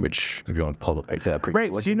 which, if you want to pull the picture, they're pretty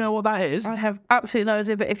Great. Do you know what that is? I have absolutely no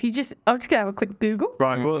idea, but if you just, I'm just going to have a quick Google.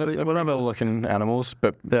 Right. Well, We'll have a look in animals,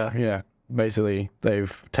 but yeah, basically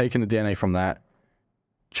they've taken the DNA from that,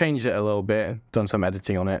 changed it a little bit, done some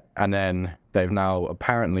editing on it, and then they've now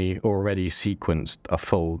apparently already sequenced a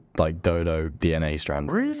full like dodo DNA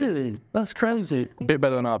strand. really? That's crazy. A bit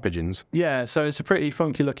better than our pigeons. Yeah. So it's a pretty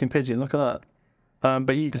funky looking pigeon. Look at that.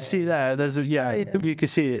 But you can see there. There's a you can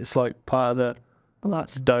see it's like part of the. Well,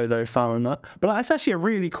 that's dodo found and that. But it's actually a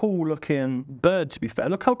really cool looking bird, to be fair.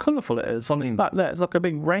 Look how colourful it is. On back there, it's like a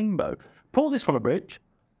big rainbow. Pull this one a bridge.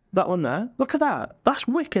 That one there. Look at that. That's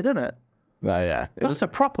wicked, isn't it? Yeah. That's a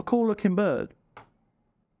proper cool looking bird.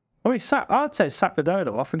 I mean, I'd say sack the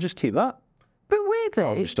dodo off and just keep that. But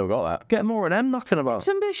weirdly, We've still got that. Get more of them knocking about.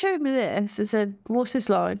 somebody showed me this and said, what's this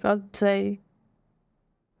like? I'd say,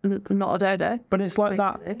 not a dodo. But it's like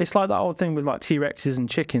that. Basically. It's like that old thing with like T-Rexes and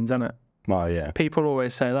chickens, isn't it? Oh yeah. People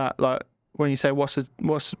always say that. Like when you say what's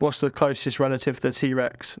the closest relative to the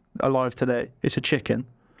T-Rex alive today? It's a chicken.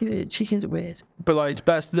 Yeah, chickens are weird. But like,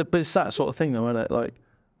 but it's that sort of thing, though, isn't it? Like,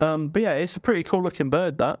 but yeah, it's a pretty cool looking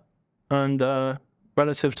bird, that, and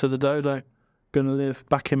relative to the dodo, gonna live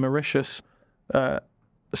back in Mauritius.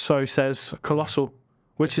 So says Colossal,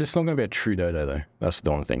 which It's not going to be a true dodo though. That's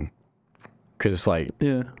the only thing, because it's like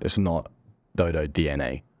it's not dodo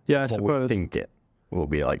DNA. Yeah, I It's what we suppose. think it will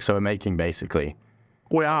be like. So we're making basically.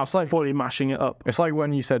 We are fully mashing it up. It's like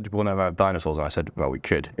when you said we'll never have dinosaurs, and I said, well, we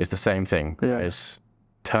could. It's the same thing. Yeah. It's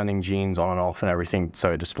turning genes on and off and everything,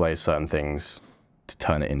 so it displays certain things to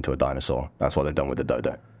turn it into a dinosaur. That's what they've done with the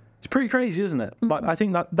dodo. It's pretty crazy, isn't it? Like, I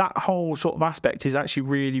think that whole sort of aspect is actually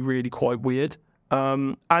really, really quite weird.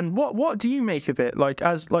 And what do you make of it? Like,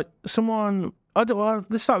 as like someone,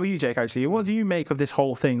 let's start with you, Jake. Actually, what do you make of this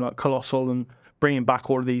whole thing, like Colossal and bringing back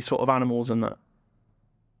all of these sort of animals and that?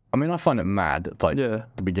 I mean, I find it mad, like, Yeah.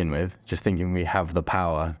 to begin with, just thinking we have the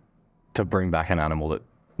power to bring back an animal that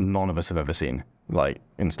none of us have ever seen, like,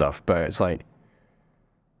 and stuff. But it's like,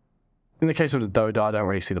 in the case of the dodo, I don't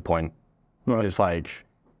really see the point. Right. It's like,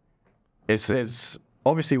 it's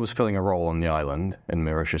obviously was filling a role on the island in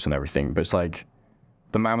Mauritius and everything, but it's like,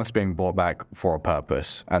 the mammoth's being brought back for a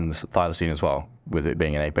purpose, and the thylacine as well, with it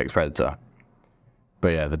being an apex predator. But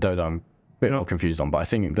yeah, the dodo, I'm a bit more confused on, but I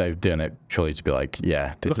think they've done it purely to be like,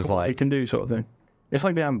 yeah, this Look is at what you like, can do, sort of thing. it's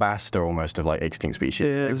like the ambassador almost of like extinct species.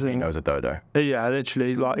 Yeah, Everybody knows a dodo. Yeah,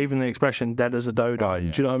 literally, like even the expression "dead as a dodo." Oh,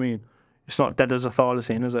 yeah. Do you know what I mean? It's not dead as a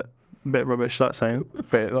thylacine, is it? A bit rubbish that saying.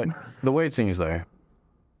 But like, the weird thing is though,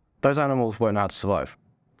 those animals weren't out to survive.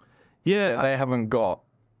 Yeah, They haven't got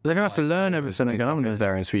they're gonna have to learn everything again, haven't they?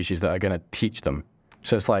 their own species that are going to teach them.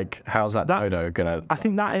 So it's like, how's that dodo going to... I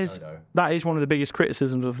think that is one of the biggest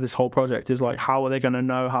criticisms of this whole project is like, how are they going to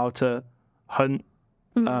know how to hunt?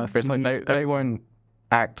 It's like they won't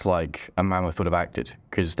act like a mammoth would have acted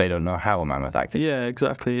because they don't know how a mammoth acted. Yeah,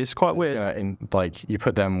 exactly. It's quite weird. Like, you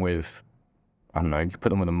put them with, I don't know, you put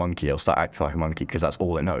them with a monkey, it'll start acting like a monkey because that's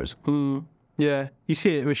all it knows. Yeah, you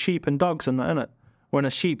see it with sheep and dogs and that, innit? When a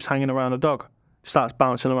sheep's hanging around a dog, it starts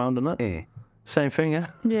bouncing around and that. Same thing, yeah.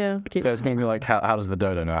 Yeah. So it's going to be like, how does the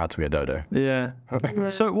dodo know how to be a dodo? Yeah.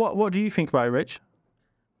 So what do you think about it, Rich?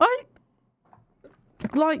 I,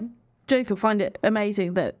 like Jacob, find it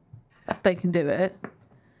amazing that they can do it.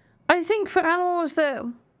 I think for animals that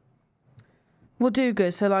will do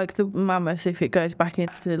good, so like the mammoth, if it goes back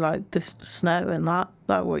into like the snow and that,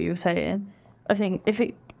 like what you were saying, I think if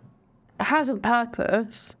it has a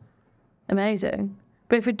purpose, amazing.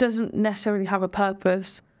 But if it doesn't necessarily have a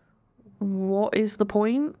purpose, what is the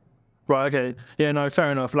point? Right, okay. Yeah, no,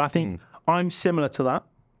 fair enough. I think I'm similar to that.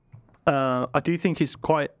 I do think it's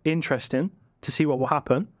quite interesting to see what will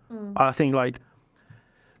happen. I think, like,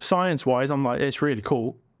 science-wise, I'm like, it's really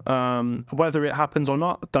cool. Whether it happens or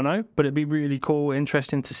not, don't know, but it'd be really cool,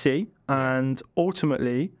 interesting to see. And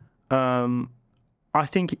ultimately, I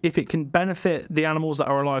think if it can benefit the animals that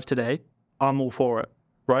are alive today, I'm all for it,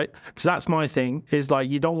 right? Because that's my thing, is like,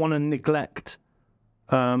 you don't want to neglect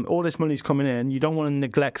all this money's coming in. You don't want to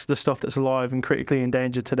neglect the stuff that's alive and critically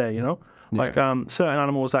endangered today, you know? Like certain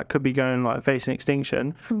animals that could be going, like, facing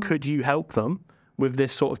extinction, could you help them with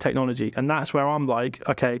this sort of technology? And that's where I'm like,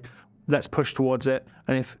 okay, let's push towards it.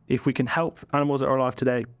 And if we can help animals that are alive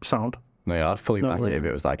today, sound. No, yeah, I'd fully back it if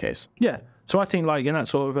it was that case. Yeah. So I think, like, in that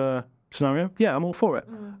sort of scenario, yeah, I'm all for it.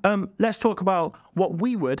 Let's talk about what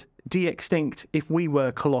we would de-extinct if we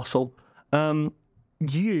were colossal.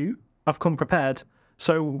 You have come prepared.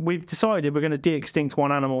 So we've decided we're going to de-extinct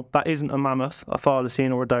one animal that isn't a mammoth, a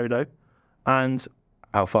thylacine, or a dodo. And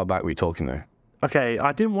How far back are we talking, though? okay,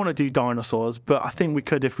 I didn't want to do dinosaurs, but I think we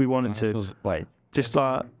could if we wanted to. Like, Just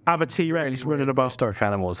have a T-Rex running about. historic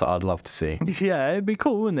animals that I'd love to see. Yeah, it'd be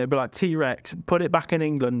cool, wouldn't it? Be like T-Rex, put it back in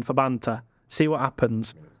England for banter, see what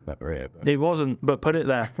happens. Never it. It wasn't, but put it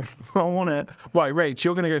there. I want it. Right, Rach,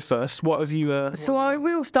 you're going to go first. What have you... So I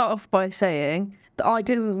will start off by saying that I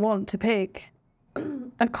didn't want to pick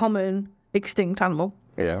a common extinct animal.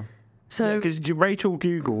 Yeah. So Because Rachel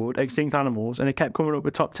Googled extinct animals and it kept coming up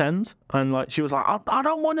with top 10s. And like she was like, I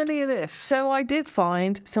don't want any of this. So I did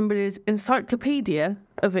find somebody's encyclopedia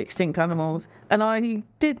of extinct animals, and I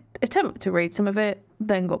did attempt to read some of it,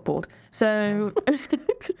 then got bored. So,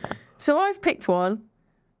 so I've picked one,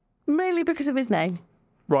 mainly because of his name.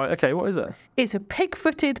 Right, okay, what is it? It's a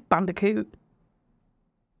pig-footed bandicoot.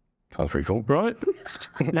 Sounds pretty cool. Right?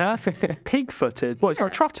 Yeah. Pig-footed. What, it's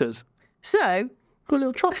got trotters? So, Got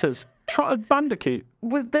little trotters. Trotted bandicoot.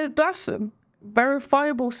 with the last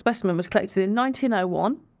verifiable specimen was collected in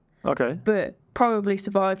 1901, Okay, but probably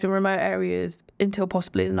survived in remote areas until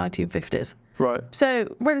possibly the 1950s. right.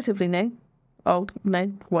 So relatively new, old,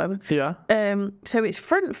 no, whatever. Yeah, So its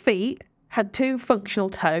front feet had 2 functional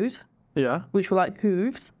toes, yeah. which were like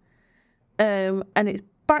hooves, and its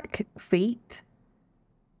back feet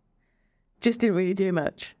just didn't really do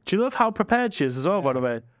much. Do you love how prepared she is as well, by the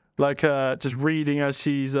way? Like, just reading as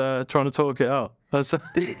she's trying to talk it out.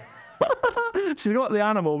 She's got the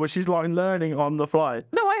animal, but she's like learning on the fly.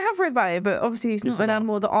 No, I have read about it, but obviously it's not an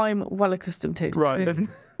animal that I'm well accustomed to. Right.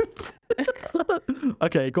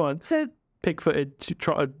 Okay, go on. So, Pig-footed,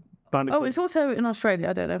 trotted bandicoot. oh, it's also in Australia.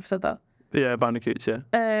 I don't know if I said that. Yeah, bandicoots, yeah.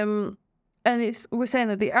 And we're saying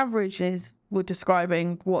that the averages were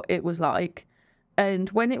describing what it was like. And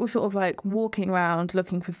when it was sort of like walking around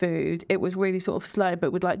looking for food, it was really sort of slow,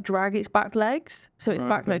 but would like drag its back legs. So its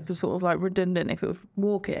back legs were sort of like redundant if it was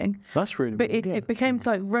walking. That's really But good. it became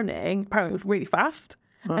like running. Apparently, it was really fast,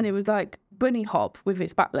 and it would like bunny hop with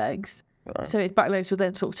its back legs. So its back legs would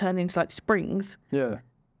then sort of turn into like springs. Yeah.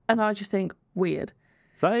 And I just think weird.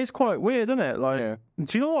 That is quite weird, isn't it? Like,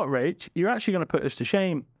 do you know what, Rach? You're actually going to put us to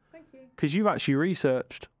shame. Thank you. Because you've actually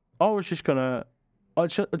researched. I was just going to...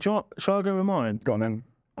 Shall I go with mine? Go on then.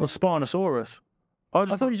 Or Spinosaurus. I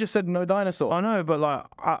thought you just said no dinosaur. I know, but like,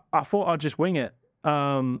 I thought I'd just wing it.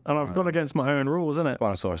 And I've gone against my own rules, innit?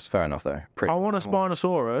 Spinosaurus, fair enough though. I want a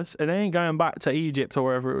Spinosaurus. It ain't going back to Egypt or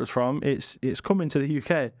wherever it was from. It's coming to the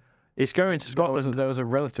UK. It's going to Scotland. There was a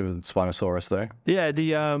relative of Spinosaurus though. Yeah,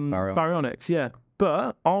 the Baryonyx, yeah.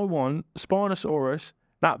 But I want Spinosaurus,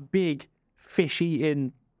 that big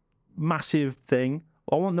fish-eating massive thing.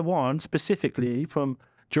 I want the one specifically from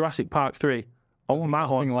Jurassic Park 3. I want that one.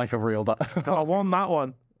 Something like a real I want that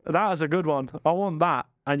one. That is a good one. I want that.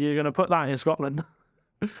 And you're going to put that in Scotland.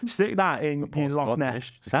 Stick that in Loch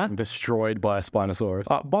Ness. Huh? Destroyed by a Spinosaurus.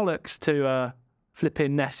 Bollocks to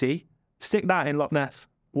flipping Nessie. Stick that in Loch Ness.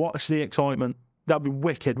 Watch the excitement. That'd be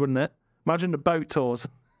wicked, wouldn't it? Imagine the boat tours.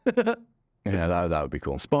 Yeah, that would be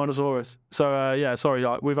cool. Spinosaurus. So, yeah, sorry,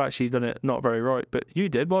 we've actually done it not very right, but you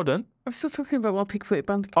did. Well done. I'm still talking about my pig-footed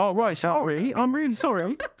bandicoot. Oh, right, sorry. I'm really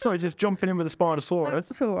sorry. Sorry, just jumping in with the Spinosaurus.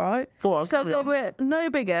 That's all right. Go on, So carry they on. were no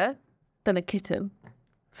bigger than a kitten.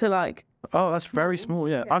 So like Oh, that's very small.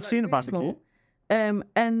 Yeah, I've seen a really bandicoot. small.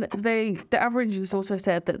 And the aborigines also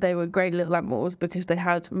said that they were great little animals because they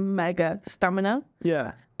had mega stamina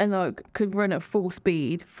Yeah. and like could run at full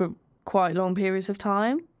speed for quite long periods of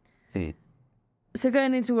time. So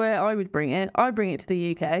going into where I would bring it, I'd bring it to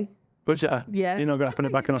the UK. But Yeah. you're not going to put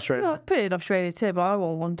it back in Australia. I'd put it in Australia too, but I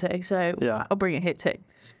won't want to, so Yeah. I'll bring it here too.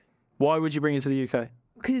 Why would you bring it to the UK?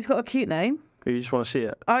 Because it's got a cute name. You just want to see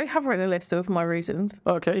it. I have written a list of my reasons.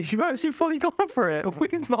 Okay, you've actually fully gone for it.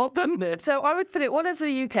 We've not done this. So I would put it one of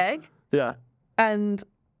the UK, Yeah. and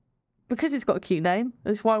because it's got a cute name,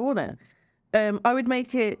 that's why I want it. I would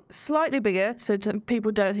make it slightly bigger so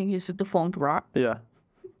people don't think it's a deformed rat. Yeah.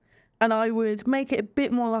 And I would make it a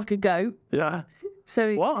bit more like a goat, Yeah.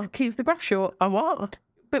 so What? it keeps the grass short. And what?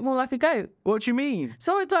 A bit more like a goat. What do you mean?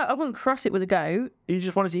 So I wouldn't cross it with a goat. You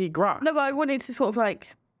just wanted to eat grass? No, but I wanted to sort of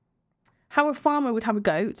like how a farmer would have a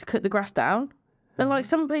goat to cut the grass down. And like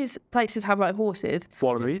some places have like horses just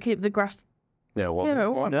Wallabies. to keep the grass, Yeah, well, you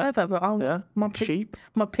know, whatever. But I'll, Yeah. Sheep.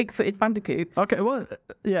 my pig-footed bandicoot. Okay, well,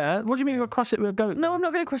 yeah. What do you mean you're going to cross it with a goat? No, I'm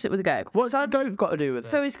not going to cross it with a goat. What's that goat got to do with it?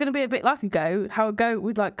 So it's going to be a bit like a goat, how a goat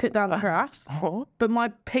would like cut down the grass, What? but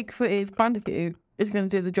my pig-footed bandicoot is going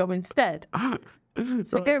to do the job instead.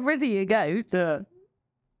 So get rid of your goats, Yeah.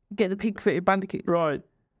 get the pig-footed bandicoot. Right.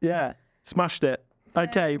 Yeah. Smashed it.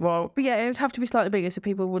 Okay, well, But yeah, it would have to be slightly bigger so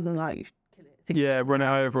people wouldn't like kill it. yeah, run it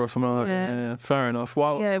over or something like that. Yeah. Yeah, fair enough.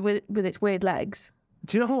 Well, Yeah, with its weird legs.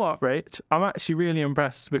 do you know what, Rach? I'm actually really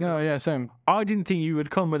impressed because No, yeah, same. I didn't think you would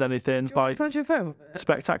come with anything like Find your phone with it.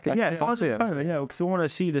 spectacular. Yeah, if I I'll was see a it. phone, yeah, because I want to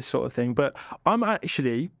see this sort of thing. But I'm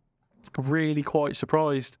actually really quite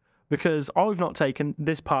surprised because I've not taken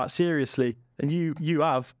this part seriously, and you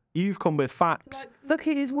have. You've come with facts. Look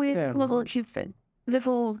at his weird Yeah.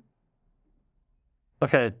 little.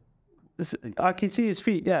 Okay, I can see his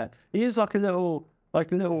feet. Yeah, he is like a little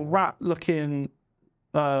rat-looking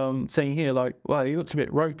thing here. Like, well, he looks a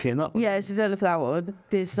bit ropey and that. Yeah, it's a little flower one.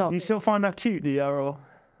 It's not. You still find that cute, do you? Or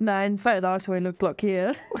No, in photo I saw he looked like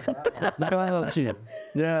here. yeah,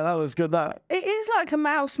 that was good. That It is like a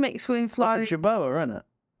mouse mixed with like like. a Jerboa, isn't it?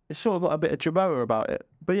 It's sort of got a bit of Jerboa about it.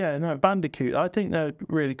 But yeah, no, Bandicoot. I think they're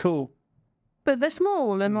really cool. But they're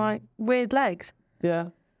small and like weird legs. Yeah,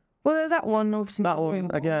 Well, that one obviously. that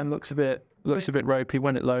one again looks a bit ropey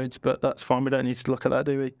when it loads, but that's fine. We don't need to look at that,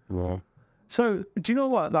 do we? Yeah. So, do you know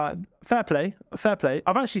what? Like, fair play.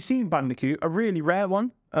 I've actually seen Bandicoot, a really rare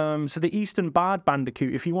one. So the Eastern Barred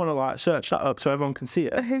Bandicoot, if you want to like search that up so everyone can see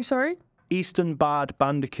it. Who? Sorry. Eastern Barred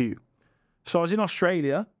Bandicoot. So I was in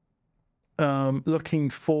Australia,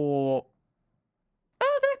 looking for.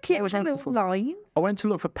 Oh, they're cute. With little lines. I went to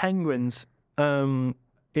look for penguins, in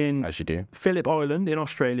As you do. Phillip Island in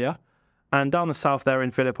Australia, and down the south there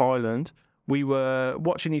in Phillip Island, we were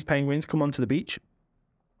watching these penguins come onto the beach.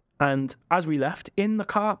 And as we left, in the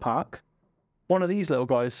car park, one of these little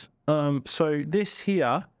guys. So this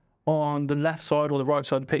here on the left side or the right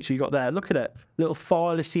side of the picture you got there, look at it. Little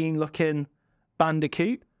Thylacine looking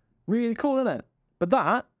bandicoot. Really cool, isn't it? But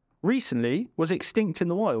that recently was extinct in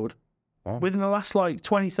the wild. Wow. Within the last like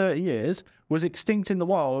 20, 30 years, was extinct in the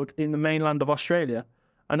wild in the mainland of Australia.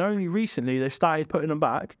 And only recently they started putting them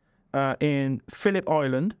back in Phillip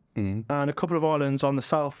Island and a couple of islands on the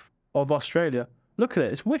south of Australia. Look at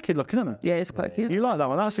it. It's wicked looking, isn't it? Yeah, it's quite cute. You like that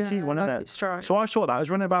one? That's a cute one, I isn't like it? its stripe. So I saw that. I was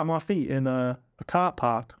running about my feet in a car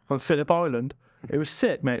park on Phillip Island. It was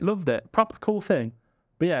sick, mate. Loved it. Proper cool thing.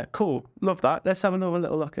 But yeah, cool. Love that. Let's have another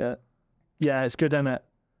little look at it. Yeah, it's good, isn't it?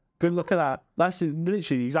 Good look at that. That's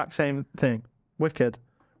literally the exact same thing. Wicked.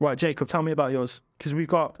 Right, Jacob, tell me about yours. Because we've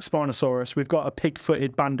got Spinosaurus. We've got a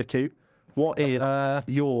pig-footed bandicoot. What is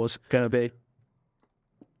yours going to be?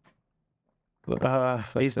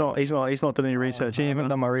 He's not done any research. I either. haven't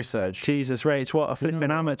done my research. Jesus, Rach, what a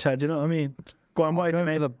flipping amateur. Do you know what I mean? Go on, what is it,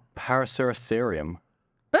 mate? The Paraceratherium.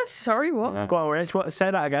 Oh, sorry, what? Go on, Rach. What?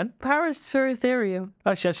 Say that again. Paraceratherium.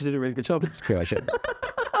 She actually did a really good job. Fair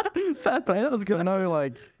play. That was I good. know,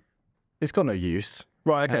 like, it's got no use.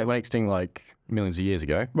 Right, okay. It went extinct like millions of years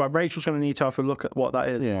ago. Right, Rachel's going to need to have a look at what that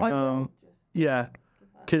is. Yeah. Yeah,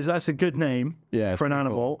 because that's a good name Yeah, for an it's pretty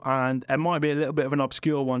animal, and it might be a little bit of an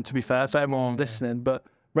obscure one, to be fair, for everyone listening, but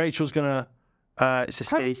Rachel's going to, it's a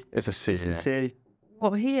C. It's a C. It's a C.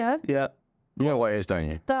 What here? Yeah. You know what it is, don't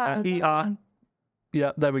you? That. ER.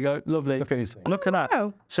 Yeah, there we go. Lovely. Look at these. Look at that.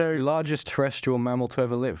 Oh. So, Largest terrestrial mammal to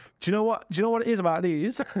ever live. do you know what it is about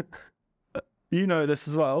these? You know this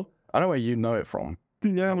as well. I know where you know it from.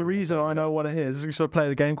 The only reason I know what it is you sort of play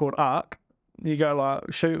the game called Ark. You go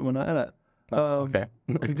like shoot them and that, innit? Okay.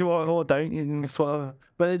 You do or don't. You can sort of,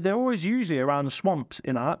 but they're always usually around the swamps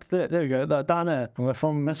in Ark. There we go. They're down there. Well, they're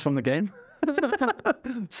from That's from the game.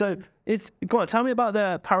 So go on, tell me about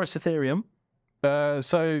the Paracitherium.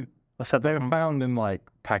 So I said they were found in like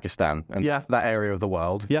Pakistan and Yeah. that area of the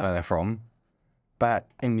world Yeah. where they're from, back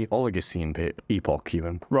in the Oligocene epoch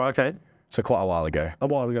even. Right, okay. So quite a while ago. A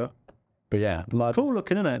while ago. But yeah, Cool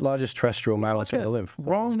looking, isn't it? largest terrestrial mammal to ever live.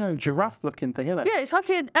 Rhino giraffe looking thing, isn't it? Yeah, it's like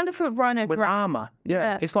an elephant rhino With giraffe. armour. Yeah.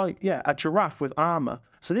 Yeah. It's like, a giraffe with armour.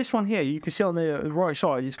 So this one here, you can see on the right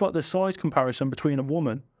side, it's got the size comparison between a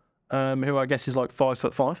woman, who I guess is like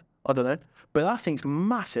 5'5". I don't know. But that thing's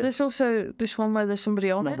massive. There's also this one where there's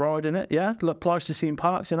somebody on Not it. riding it, yeah. Look, Pleistocene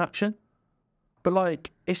parks in action. But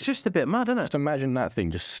like, it's just a bit mad, isn't it? Just imagine that thing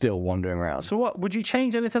just still wandering around. So what, would you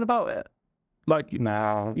change anything about it? Like,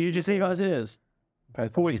 Now, you just leave it as it is?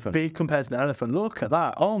 It's big compared to the elephant. Look at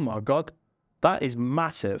that. Oh my God. That is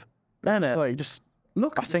massive. Isn't it? like just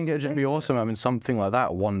Look, I think it'd just be awesome having something like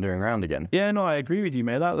that wandering around again. Yeah, no, I agree with you,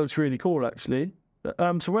 mate. That looks really cool, actually.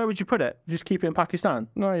 So where would you put it? Just keep it in Pakistan?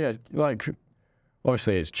 No, yeah, like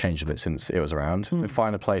obviously it's changed a bit since it was around. So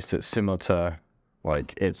find a place that's similar to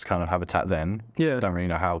like its kind of habitat then. Yeah. Don't really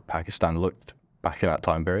know how Pakistan looked back in that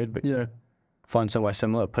time period, but Yeah. find somewhere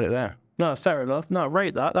similar, put it there. No, fair enough. No,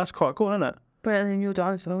 rate that. That's quite cool, isn't it? Better than your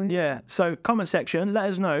dinosaur. Yeah. So comment section, let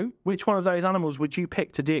us know which one of those animals would you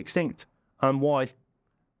pick to de-extinct and why?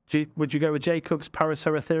 Would you go with Jacob's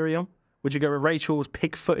Paraceratherium? Would you go with Rachel's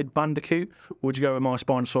pig-footed bandicoot? Or would you go with my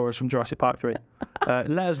Spinosaurus from Jurassic Park 3? Let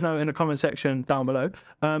us know in the comment section down below.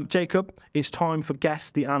 Jacob, it's time for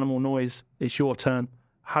Guess the Animal Noise. It's your turn.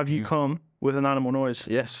 Have you come with an animal noise?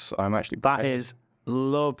 Yes, I'm actually That is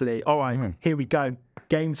lovely. All right, here we go.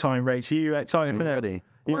 Game time, Rachel. You excited for this? ready.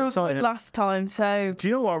 You Well, excited? last time, so Do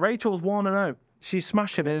you know what? Rachel's 1-0. She's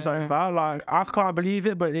smashing it so far. Like, I can't believe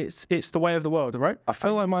it, but it's the way of the world, right? I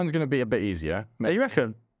feel like mine's going to be a bit easier. You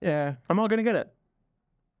reckon? Yeah. Am I going to get it?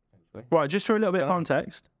 Right, just for a little bit of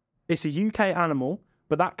context, it's a UK animal,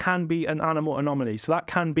 but that can be an animal anomaly. So that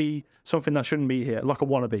can be something that shouldn't be here, like a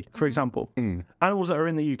wannabe, for example. Animals that are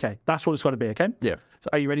in the UK. That's what it's got to be, okay? Yeah. So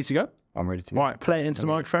are you ready to go? I'm ready to Right, play it into the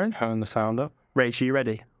microphone. turn the sound up. Rachel, you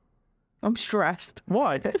ready? I'm stressed.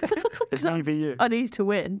 Why? It's not for you. I need to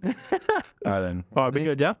win. Then. All right, be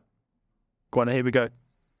good, yeah? Go on, here we go.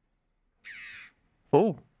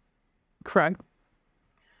 Oh. Crow.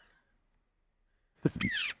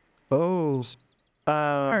 Oh.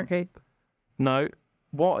 Parakeet. No.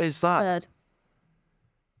 What is that? Bird.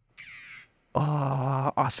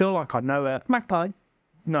 Oh, I feel like I know it. Magpie.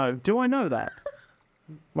 No. Do I know that?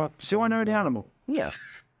 Well, do I know the animal? Yeah.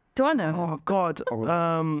 Do I know? Oh, God.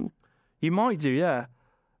 You might do, yeah.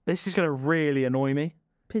 This is going to really annoy me.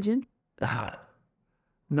 Pigeon.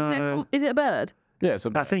 No. Is it a bird? Yeah,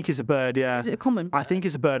 so I think it's a bird, yeah. Is it a common? I think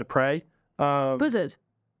it's a bird of prey. Buzzard.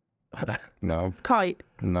 no, Kite.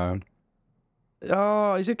 no,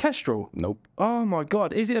 Oh, is it kestrel? nope, Oh, my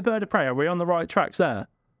God. Is it a bird of prey? Are we on the right tracks there?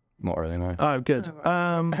 not really, no. Oh, good.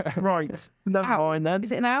 Right. Never Owl. mind then.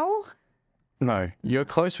 Is it an owl? No, you're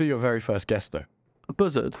close with your very first guess though. A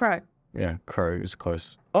buzzard. Crow. Yeah, crow is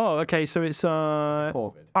close. Oh, okay. So it's I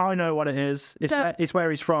know what it is. It's where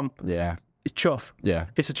he's from. Yeah, It's chuff. yeah.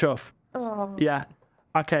 It's a chuff. Oh. Yeah.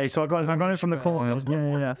 Okay. So I got it from the Cornish.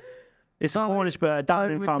 Yeah. It's a Cornish bird I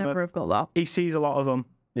down in would Falmouth. never have got that. He sees a lot of them.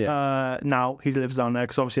 Yeah. Now he lives down there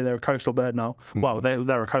because obviously they're a coastal bird now. Well,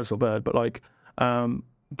 they're a coastal bird, but like,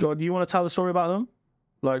 God, you want to tell the story about them?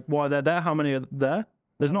 Like why they're there? How many are there?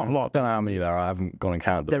 There's not a lot. Don't know how many there are. I haven't gone and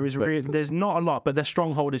counted them. There is but there's not a lot, but their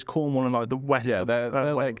stronghold is Cornwall and like the west. yeah,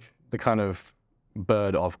 they're like the kind of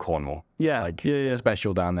bird of Cornwall. Yeah, Like yeah.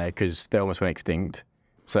 special down there because they almost went extinct.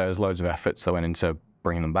 So there's loads of efforts that went into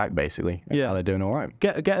bringing them back basically. Yeah. Now they're doing all right.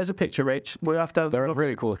 Get us a picture, Rich. We have to. They're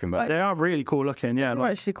really cool looking birds. They are really cool looking. Yeah. I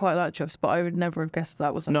like- actually quite like chuffs, but I would never have guessed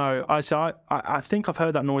that was. no, I think I've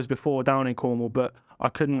heard that noise before down in Cornwall, but I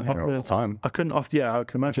couldn't. All the time. I couldn't off. Yeah, I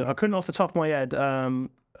can imagine. I couldn't off the top of my head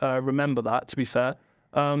remember that. To be fair,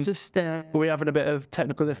 Just we're having a bit of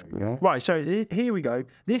technical difficulty. Yeah. Right. So here we go.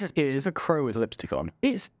 This is It's a crow with lipstick on.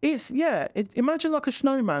 imagine like a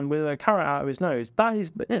snowman with a carrot out of his nose.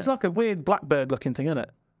 It's like a weird blackbird looking thing, isn't it?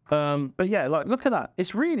 But yeah, like look at that.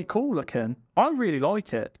 It's really cool looking. I really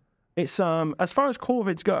like it. It's as far as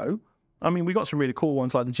corvids go, I mean we got some really cool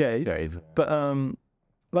ones like the jay. Yeah, But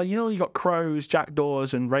like you know you got crows,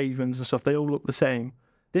 jackdaws, and ravens and stuff. They all look the same.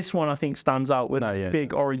 This one I think stands out with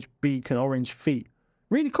big orange beak and orange feet.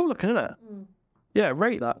 Really cool looking, isn't it? Yeah,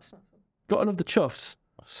 rate that. Gotta love the chuffs.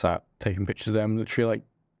 sat taking pictures of them literally like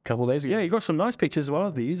a couple of days ago. Yeah, you got some nice pictures as well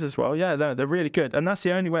of these as well. Yeah, they're really good. And that's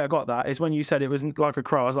the only way I got that is when you said it wasn't like a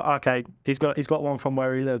crow. I was like, okay, he's got one from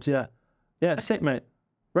where he lives. Yeah, sick mate.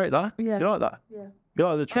 Rate that. Yeah. You like that? Yeah. You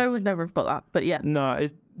like the Joe would never have got that, but yeah. No,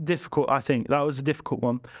 difficult. I think that was a difficult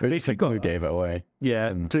one. But if you who gave it away?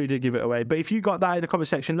 Yeah, Drew did give it away. But if you got that in the comment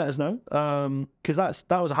section, let us know. Because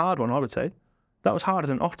that was a hard one, I would say. That was harder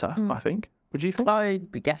than Otter, I think. Would you think?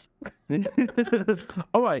 I'd be guessing.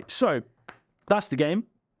 All right, so that's the game.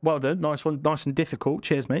 Well done. Nice one. Nice and difficult.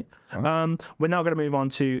 Cheers, mate. We're now going to move on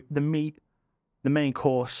to the main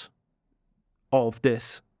course of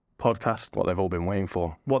this podcast. What they've all been waiting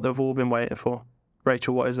for. What they've all been waiting for.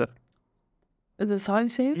 Rachel, what is it? The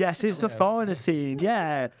Thylacine? Yes, it's the Thylacine.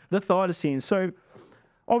 Yeah, the Thylacine. So,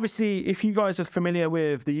 obviously, if you guys are familiar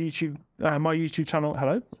with the YouTube, my YouTube channel,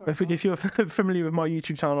 hello. If you're familiar with my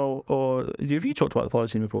YouTube channel, or have you talked about the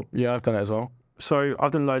Thylacine before? Yeah, I've done it as well. So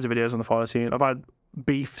I've done loads of videos on the Thylacine. I've had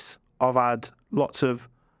beefs. I've had lots of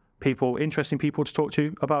interesting people to talk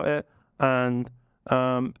to about it, and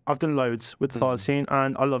I've done loads with the Thylacine,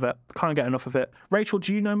 and I love it. Can't get enough of it. Rachel,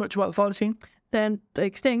 do you know much about the Thylacine? Then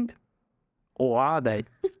extinct. Or are they?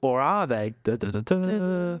 Or are they? Da, da, da,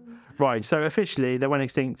 da. Right, so officially they went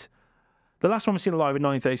extinct. The last one was seen alive in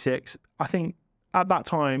 1936. I think at that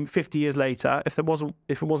time, 50 years later, if it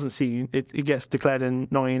wasn't seen, it gets declared in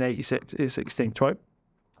 1986. It's extinct, right?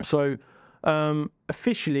 So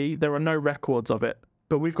officially there are no records of it,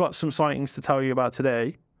 but we've got some sightings to tell you about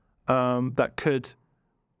today that could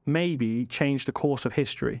maybe change the course of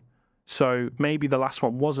history. So maybe the last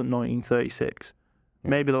one wasn't 1936.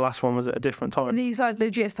 Maybe the last one was at a different Are time. these like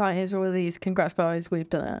legit sightings, or are these congrats guys, we've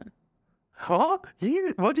done it? What?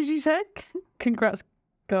 What did you say? Congrats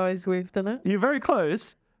guys, we've done it. You're very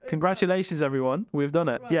close. Congratulations, everyone. We've done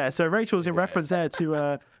it. Yeah, so Rachel's in reference there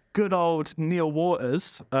to good old Neil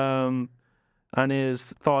Waters and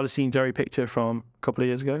his Thylacine Jerry picture from a couple of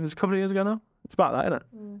years ago. It's a couple of years ago now? It's about that, isn't it?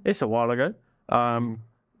 It's a while ago.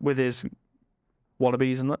 With his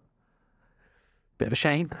wallabies and that. Bit of a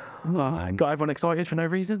shame. Got everyone excited for no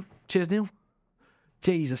reason. Cheers, Neil.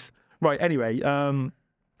 Jesus. Right, anyway.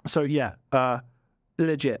 So, yeah.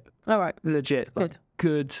 Legit. All right. Legit. Like,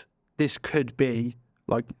 good. This could be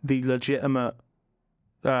like the legitimate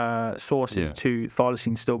sources to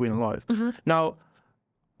Thylacine still being alive. Now,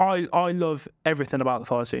 I love everything about the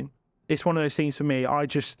Thylacine. It's one of those things for me. I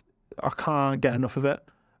can't get enough of it.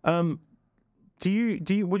 Would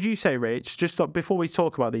you say, Rich, just before we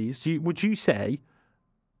talk about these, would you say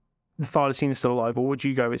the Thylacine is still alive, or would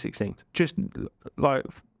you go it's extinct? Just find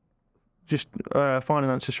an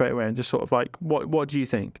answer straight away and just sort of like, what do you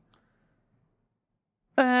think?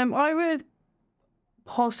 I would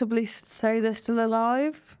possibly say they're still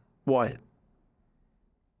alive. Why?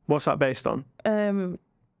 What's that based on? I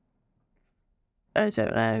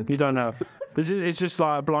don't know. You don't know. It's just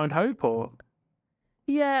like a blind hope, or?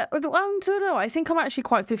 Yeah, I don't know. I think I'm actually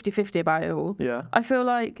quite 50-50 about it all. Yeah. I feel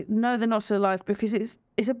like, no, they're not still alive because it's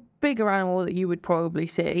a bigger animal that you would probably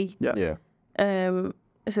see. Yeah.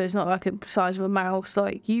 So it's not like a size of a mouse.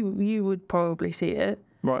 Like, you would probably see it.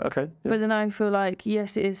 Right, okay. Yeah. But then I feel like,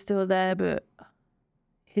 yes, it is still there, but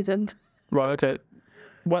hidden. Right, okay.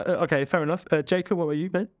 Well, okay, fair enough. Jacob, what were you,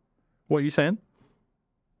 mate? What are you saying?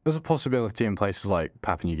 There's a possibility in places like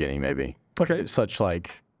Papua New Guinea, maybe. Okay. It's such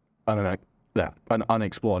like, I don't know, an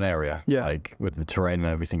unexplored area. Yeah. Like with the terrain and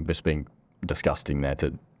everything just being disgusting there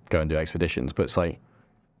to go and do expeditions. But it's like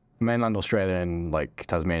mainland Australia and like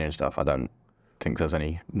Tasmania and stuff, I don't think there's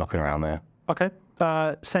any knocking around there. Okay.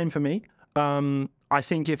 Same for me. I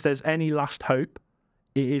think if there's any last hope,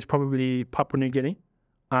 it is probably Papua New Guinea,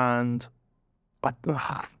 and I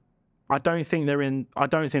don't think they're in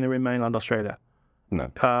mainland Australia. No.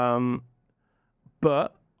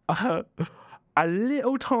 But a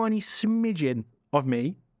little tiny smidgen of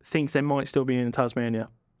me thinks they might still be in Tasmania,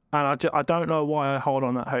 and I don't know why I hold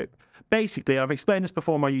on that hope. Basically, I've explained this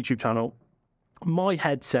before on my YouTube channel. My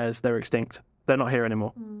head says they're extinct. They're not here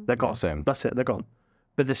anymore. They're gone. Same. That's it. They're gone.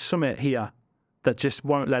 But there's something here that just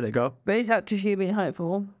won't let it go. But is that just you being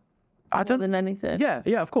hopeful? More than anything.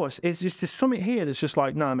 Yeah, of course. It's just there's something here that's just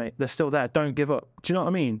like, no, mate, they're still there. Don't give up. Do you know what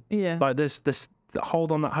I mean? Yeah. Like there's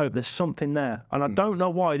hold on that hope. There's something there, and I don't know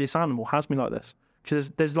why this animal has me like this. Because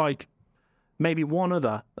there's like maybe one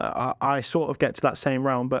other. I sort of get to that same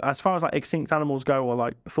realm, but as far as like extinct animals go, or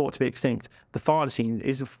like thought to be extinct, the Thylacine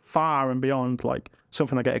is far and beyond like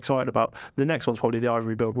something I get excited about. The next one's probably the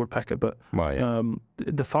ivory-billed woodpecker, but Right, yeah.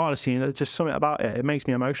 the Thylacine, there's just something about it. It makes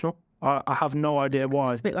me emotional. I have no idea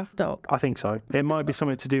why. It's a bit like a dog. I think so. It might be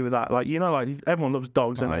something to do with that. Like, you know, like everyone loves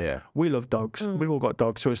dogs, and yeah. we love dogs. We've all got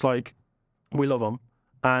dogs, so it's like we love them.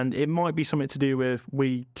 And it might be something to do with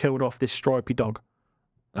we killed off this stripy dog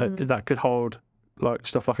that could hold like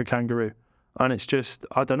stuff like a kangaroo. And it's just,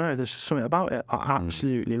 I don't know, there's just something about it. I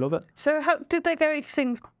absolutely love it. So how did they go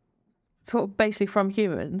extinct sort of basically from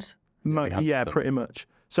humans? Yeah, pretty much.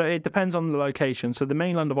 So it depends on the location. So the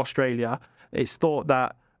mainland of Australia, it's thought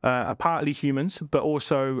that are partly humans, but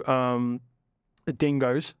also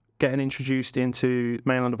dingoes getting introduced into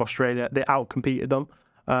mainland of Australia. They outcompeted them,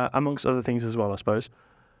 amongst other things as well, I suppose.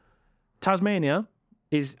 Tasmania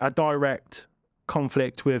is a direct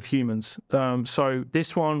conflict with humans. So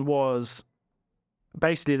this one was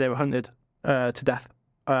basically they were hunted to death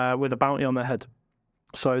with a bounty on their head.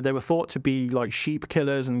 So they were thought to be like sheep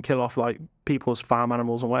killers and kill off like people's farm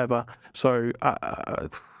animals or whatever. So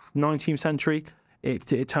 19th century,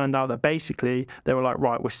 it turned out that basically they were like,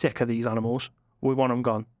 right, we're sick of these animals. We want them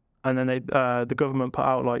gone. And then the government put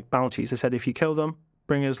out like bounties. They said, if you kill them,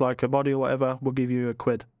 bring us like a body or whatever, we'll give you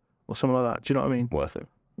 £1 or something like that. Do you know what I mean? Worth it.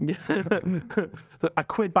 Yeah.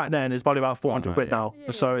 £1 back then is probably about £400 now.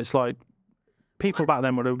 Yeah. So it's like people back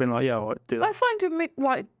then would have been like, yeah, I'll do that. I find it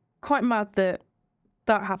like quite mad that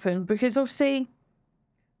happened, because obviously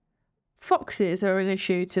foxes are an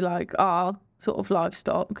issue to like our sort of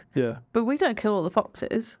livestock, Yeah. but we don't kill all the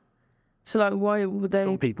foxes. So like, why would they?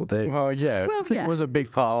 Some people do. Well, yeah. Well, yeah. It was a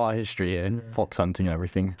big part of our history in fox hunting and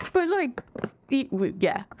everything. But like,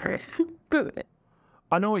 yeah. But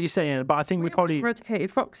I know what you're saying, but I think we we're probably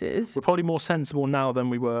eradicated foxes. more sensible now than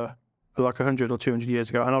we were like 100 or 200 years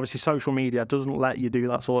ago. And obviously, social media doesn't let you do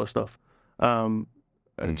that sort of stuff to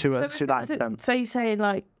that extent. So you're saying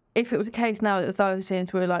like, if it was a case now that the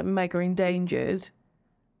thylacines were like mega endangered,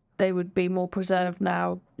 they would be more preserved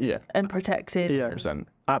now Yeah. and protected. Yeah, 100%.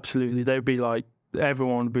 absolutely. They'd be like,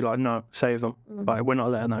 everyone would be like, no, save them. Like, we're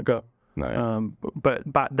not letting that go. No.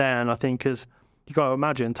 But back then, I think, because you got to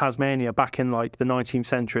imagine Tasmania back in like the 19th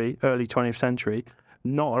century, early 20th century,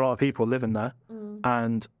 not a lot of people living there.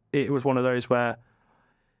 And it was one of those where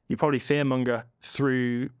you probably fearmonger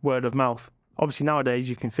through word of mouth. Obviously, nowadays,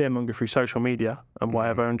 you can fearmonger through social media and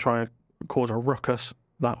whatever and try and cause a ruckus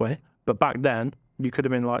that way. But back then, you could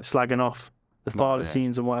have been like slagging off the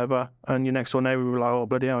thylacines and whatever, and your next door neighbour would be like, oh,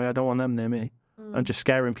 bloody hell, I don't want them near me. And just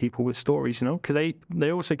scaring people with stories, you know, because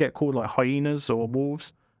they also get called like hyenas or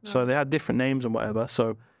wolves. So they had different names and whatever.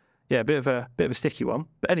 So yeah, a bit of a sticky one.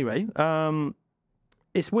 But anyway,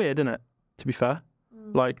 it's weird, isn't it? To be fair,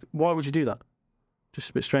 like, why would you do that? Just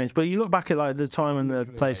a bit strange. But you look back at like the time and the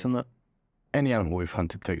place and that. Any animal we've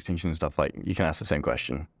hunted to extinction and stuff, like, you can ask the same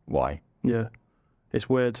question. Why? Yeah, it's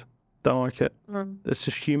weird. Don't like it. It's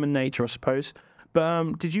just human nature, I suppose.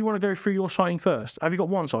 But did you want to go through your sighting first? Have you got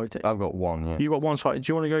one sighting? I've got one, yeah. You got one sighting.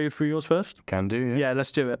 Do you want to go through yours first? Can do, yeah. Yeah,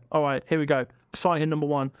 let's do it. All right, here we go. Sighting number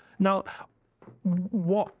 1. Now,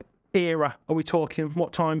 what era are we talking?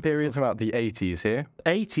 What time period? Talking about the 80s here.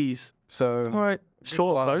 80s. So, All right.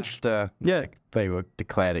 Sort of close. after Yeah. they were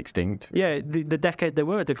declared extinct. Yeah, the decade they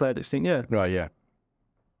were declared extinct, yeah. Right, yeah.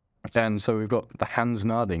 And so we've got the Hans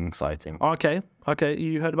Narding sighting. Okay,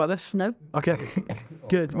 you heard about this? No. Okay,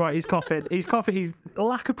 good. Right, he's coughing. He's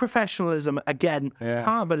lack of professionalism again. Yeah.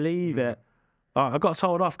 Can't believe it. I got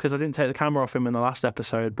told off because I didn't take the camera off him in the last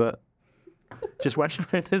episode, but just went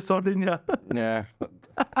in this on, didn't you? Yeah.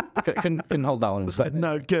 Couldn't hold that one. But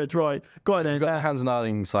No, good. Right, go on then. we've got the Hans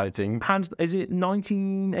Narding sighting. Is it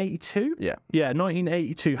 1982? Yeah. Yeah,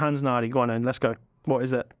 1982. Hans Narding. Go on then. Let's go. What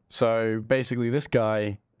is it? So basically, this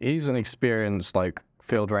guy, he's an experienced like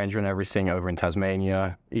field ranger and everything over in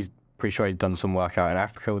Tasmania. He's pretty sure he's done some work out in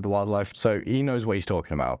Africa with the wildlife, so he knows what he's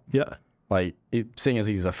talking about. Yeah. Like, seeing as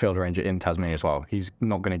he's a field ranger in Tasmania as well, he's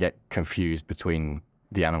not going to get confused between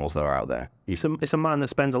the animals that are out there. It's a man that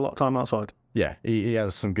spends a lot of time outside. Yeah, he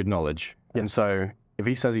has some good knowledge. Yeah. And so if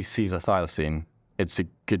he says he sees a thylacine, it's a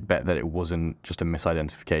good bet that it wasn't just a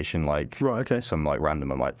misidentification like Right, okay. some like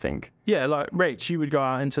randomer might think. Yeah, like Rach, you would go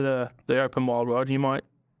out into the open wild world and you might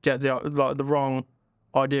get the wrong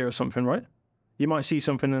idea or something, right? You might see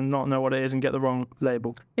something and not know what it is and get the wrong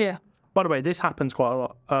label. Yeah. By the way, this happens quite a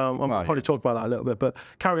lot. I'll probably talk about that a little bit, but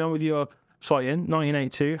carry on with your sighting,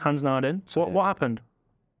 1982, Hans Narding. So what happened?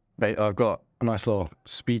 I've got a nice little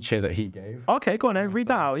speech here that he gave. Okay, go on then, read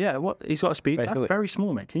that out. Yeah, he's got a speech. Basically- That's very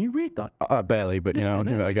small, mate. Can you read that? Barely, but you know, I'll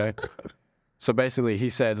give it a go. So basically, he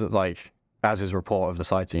said that, like, as his report of the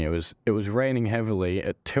sighting, it was raining heavily.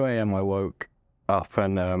 At 2 a.m., I woke up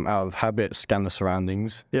and out of habit scanned the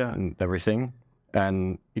surroundings and everything.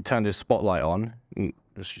 And he turned his spotlight on and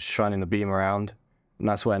was just shining the beam around. And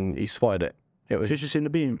that's when he spotted it. It was Just in the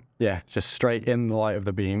beam. yeah, just straight in the light of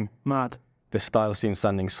the beam. Mad. This thylacine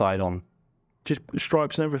standing side on. Just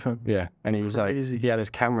stripes and everything. Yeah, and he was Crazy. like, he had his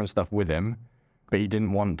camera and stuff with him, but he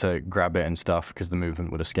didn't want to grab it and stuff because the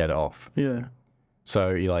movement would have scared it off. Yeah.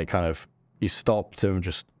 So he stopped and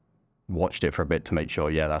just watched it for a bit to make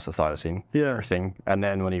sure, that's the thylacine. Yeah. Everything. And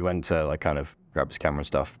then when he went to like kind of grab his camera and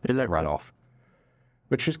stuff, it ran off.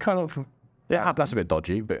 which is kind of that's a bit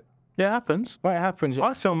dodgy, but Yeah, it happens. well, it happens.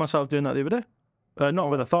 I filmed myself doing that the other day. Not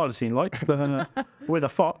with a thylacine, but with a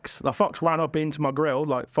fox. The fox ran up into my grill,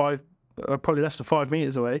 like probably less than 5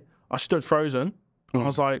 meters away. I stood frozen. I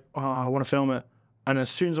was like, oh, I want to film it. And as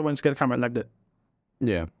soon as I went to get the camera, it legged it.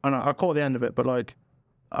 Yeah. And I caught the end of it, but like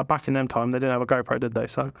back in them time, they didn't have a GoPro, did they?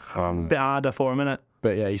 So a bit harder for a minute.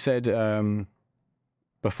 But yeah, he said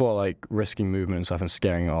before like risking movement and stuff and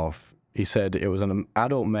scaring it off, he said it was an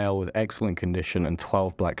adult male with excellent condition and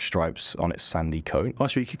 12 black stripes on its sandy coat. Oh,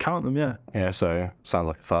 so you could count them, yeah. Yeah, so sounds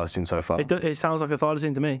like a thylacine so far. It sounds like a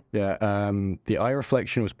thylacine to me. Yeah, the eye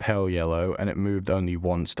reflection was pale yellow and it moved only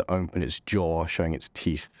once to open its jaw, showing its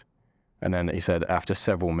teeth. And then he said after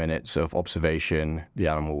several minutes of observation, the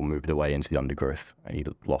animal moved away into the undergrowth and he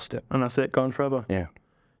lost it. And that's it, gone forever. Yeah.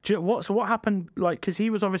 Do you know what happened? Like, because he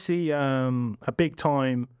was obviously a big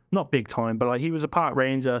time, not big time, but like he was a park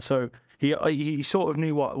ranger, so he sort of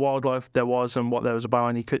knew what wildlife there was and what there was about,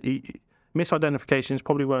 and misidentifications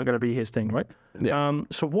probably weren't going to be his thing, right? Yeah.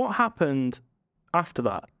 So what happened after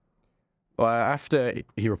that? Well, after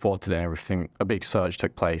he reported it and everything, a big search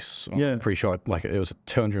took place. Yeah. I'm pretty sure like it was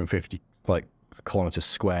 250 like kilometers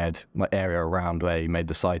squared like area around where he made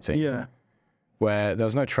the sighting. Yeah. Where there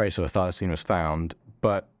was no trace of a thylacine was found,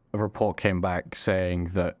 but a report came back saying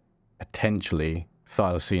that potentially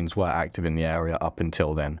thylacines were active in the area up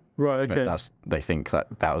until then. Right. Okay. They think that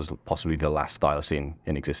was possibly the last thylacine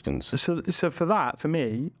in existence. So for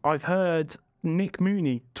me, I've heard Nick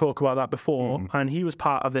Mooney talk about that before, and he was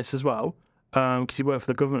part of this as well, because he worked for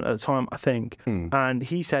the government at the time, I think. And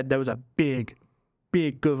he said there was a big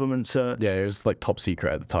government search. Yeah, it was like top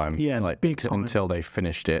secret at the time. Yeah, like big time. until they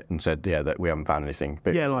finished it and said, yeah, that we haven't found anything.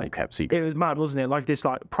 But Yeah, it like kept secret. it was mad, wasn't it? Like this,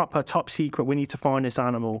 like proper top secret. We need to find this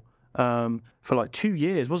animal. For like 2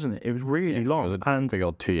 years, wasn't it? It was really long. It was a big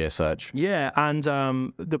old 2-year search. Yeah, and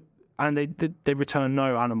they returned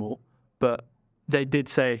no animal, but they did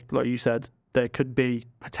say, like you said, there could be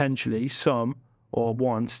potentially some or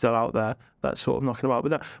one still out there that's sort of knocking about.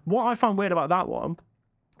 But what I find weird about that one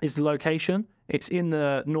is the location. It's in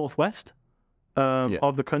the northwest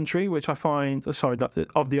of the country, which I find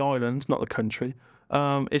of the island, not the country.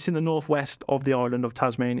 It's in the northwest of the island of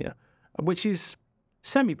Tasmania, which is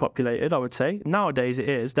semi-populated, I would say. Nowadays it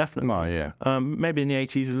is, definitely. Oh, yeah. Maybe in the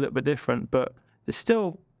 80s it's a little bit different, but there's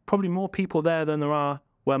still probably more people there than there are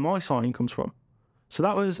where my sighting comes from. So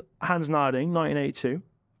that was Hans Narding, 1982.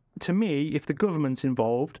 To me, if the government's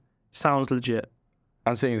involved, sounds legit.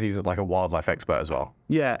 And seeing as he's like a wildlife expert as well.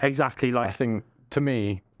 Yeah, exactly. I Like, think, to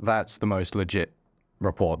me, that's the most legit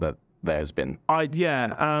report that there's been. I'm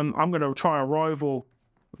going to try and rival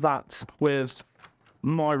that with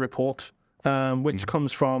my report, which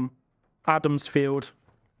comes from Adamsfield,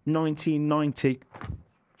 1990.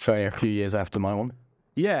 So a few years after my one.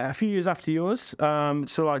 Yeah, a few years after yours.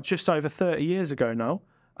 So like just over 30 years ago now.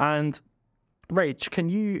 And Rach, can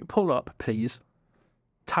you pull up, please,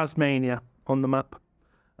 Tasmania on the map?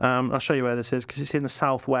 I'll show you where this is because it's in the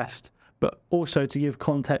southwest. But also to give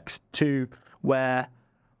context to where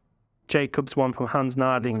Jacob's one from Hans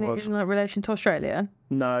Narding was. In relation to Australia?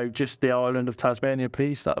 No, just the island of Tasmania,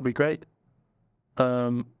 please. That would be great.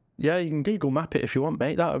 Yeah, you can Google map it if you want,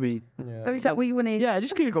 mate. That would be... Oh, is that what you want to... Yeah,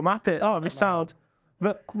 just Google map it. Oh, it sound...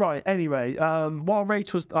 But, right, anyway, while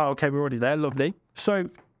Rach was... Oh, okay, we're already there. Lovely. So,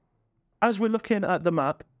 as we're looking at the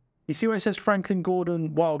map, you see where it says Franklin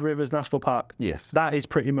Gordon Wild Rivers National Park? Yes. That is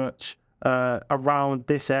pretty much around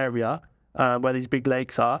this area where these big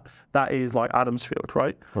lakes are. That is like Adamsfield,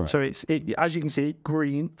 right? So, it's as you can see,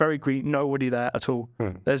 green, very green, nobody there at all.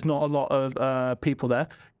 There's not a lot of people there.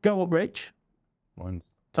 Go up, Rach.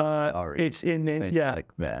 It's in yeah.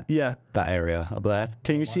 Like there. Yeah. That area up there.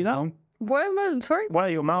 Can you see that? Sorry? Where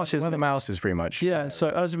your mouse is. Where the mouse is pretty much. Yeah, so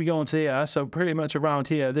as we go on to here, so pretty much around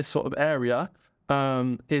here, this sort of area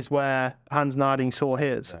is where Hans Narding saw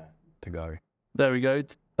his. Tagari. There we go.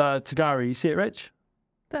 Tagari. You see it, Rich?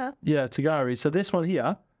 There. Yeah, Tagari. So this one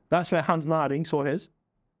here, that's where Hans Narding saw his.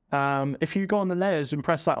 If you go on the layers and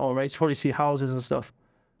press that on, Rich, you probably see houses and stuff.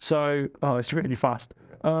 So, it's really fast.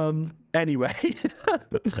 Anyway.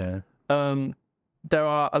 There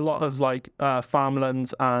are a lot of like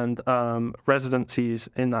farmlands and residencies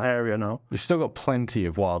in that area now. You've still got plenty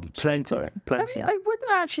of wild. Plenty. I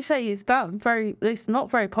wouldn't actually say it's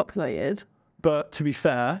not very populated. But to be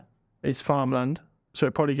fair, it's farmland, so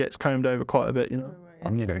it probably gets combed over quite a bit, you know.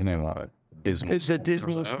 I'm going to name that Dismal. It's a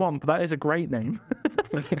Dismal Swamp. That is a great name.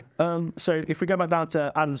 So if we go back down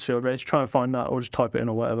to Adamsfield, let's try and find that, or just type it in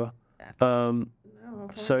or whatever.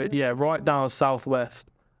 So yeah, right down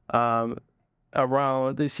southwest.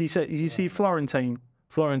 Around this, you see Florentine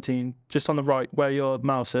Florentine, just on the right where your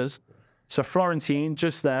mouse is. So Florentine,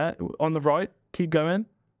 just there, on the right. Keep going.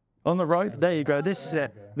 On the right, there you go. This is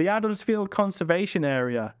it. The Adamsfield Conservation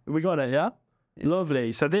Area. We got it, yeah?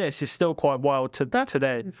 Lovely. So this is still quite wild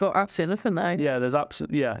today. You've got absolutely nothing there.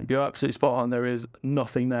 Yeah, you're absolutely spot on. There is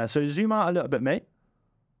nothing there. So zoom out a little bit, mate.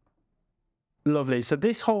 Lovely. So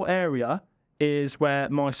this whole area is where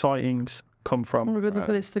my sightings come from. Oh, good. Look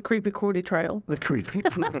at this, the creepy Cordy Trail. The creepy.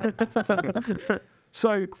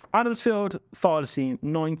 So Adamsfield, Thylacine,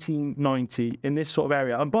 1990, in this sort of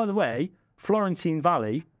area. And by the way, Florentine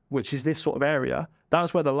Valley, which is this sort of area,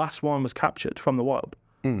 that's where the last one was captured from the wild.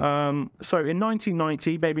 So in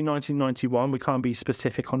 1990, maybe 1991, we can't be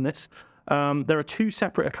specific on this. There are two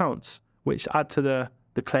separate accounts which add to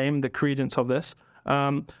the claim, the credence of this.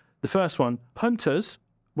 The first one, hunters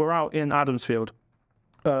were out in Adamsfield,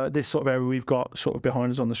 this sort of area we've got sort of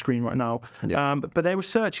behind us on the screen right now. Yeah. But they were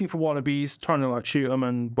searching for wallabies, trying to like shoot them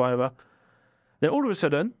and whatever. Then all of a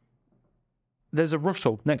sudden, there's a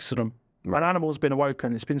rustle next to them. Right. An animal's been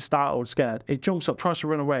awoken, it's been startled, scared. It jumps up, tries to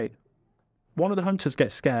run away. One of the hunters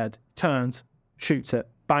gets scared, turns, shoots it,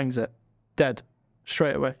 bangs it, dead,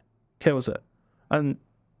 straight away, kills it. And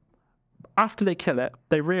after they kill it,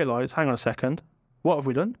 they realise, hang on a second, what have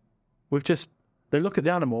we done? They look at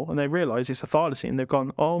the animal and they realise it's a thylacine. They've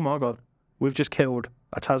gone, oh my God, we've just killed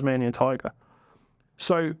a Tasmanian tiger.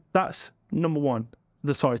 So that's number one,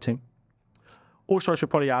 the sighting. Also, I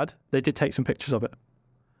should probably add, they did take some pictures of it.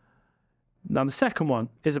 Now, the second one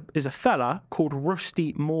is a fella called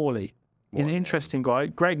Rusty Morley. He's an interesting guy,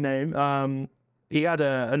 great name. He had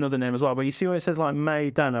another name as well, but you see where it says like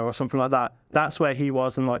Maydana or something like that? That's where he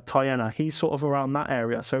was, and like Tyena. He's sort of around that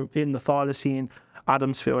area, so in the Thylacine,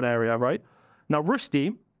 Adamsfield area, right? Now,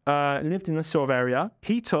 Rusty lived in this sort of area.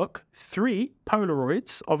 He took 3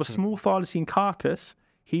 Polaroids of a small Thylacine carcass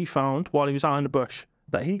he found while he was out in the bush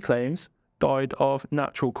that he claims died of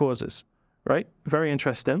natural causes, right? Very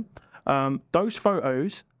interesting. Those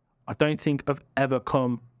photos, I don't think have ever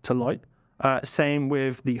come to light. Same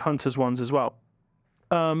with the hunters ones as well.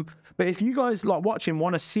 But if you guys like watching,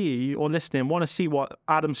 want to see or listening, want to see what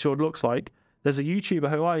Adamsfield looks like, there's a YouTuber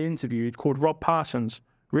who I interviewed called Rob Parsons.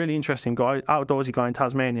 Really interesting guy, outdoorsy guy in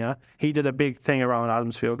Tasmania. He did a big thing around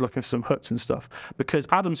Adamsfield looking for some huts and stuff. Because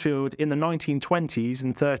Adamsfield in the 1920s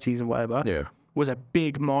and 30s and whatever was a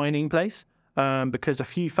big mining place. Because a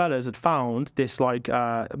few fellas had found this like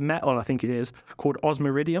metal, I think it is, called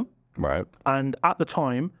osmiridium. Right. And at the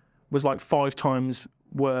time was like 5 times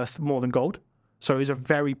worth more than gold. So it was a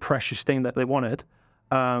very precious thing that they wanted.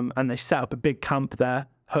 And they set up a big camp there,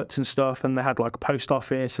 huts and stuff, and they had like a post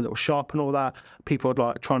office, a little shop and all that. People were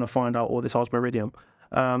like trying to find out all this osmiridium.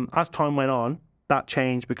 As time went on, that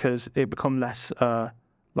changed because it became less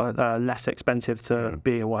expensive to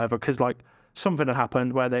be or whatever. Because like something had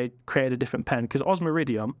happened where they created a different pen. Because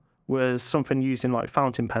osmiridium was something used in like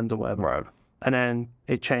fountain pens or whatever. Right. And then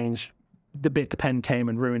it changed. The big pen came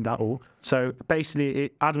and ruined that all. So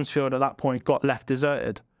basically, Adamsfield at that point got left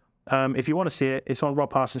deserted. If you want to see it, it's on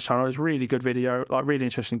Rob Parsons' channel. It's a really good video, like really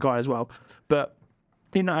interesting guy as well. But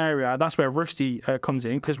in that area, that's where Rusty comes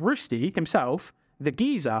in, because Rusty himself, the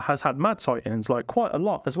geezer, has had mad sightings, like quite a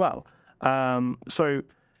lot as well. So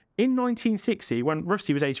in 1960, when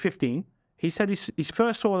Rusty was age 15, he said he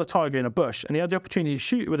first saw the tiger in a bush, and he had the opportunity to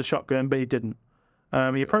shoot it with a shotgun, but he didn't.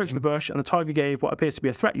 He approached the bush, and the tiger gave what appears to be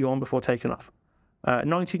a threat yawn before taking off.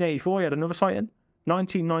 1984, he had another sighting.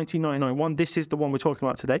 1990, 1991, this is the one we're talking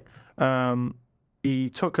about today. He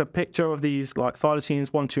took a picture of these like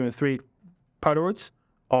thylacines 1, 2, and 3 Polaroids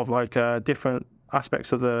of like different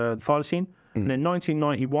aspects of the thylacine. And in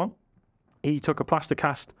 1991, he took a plaster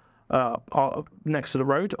cast next to the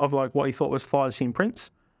road of like what he thought was thylacine prints.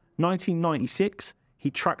 1996, he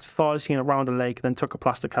tracked thylacine around a lake, then took a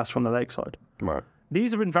plaster cast from the lakeside. Right.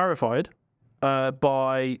 These have been verified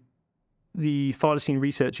by the Thylacine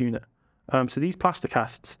Research Unit. So these plaster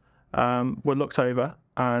casts were looked over,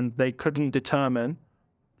 and they couldn't determine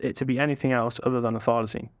it to be anything else other than a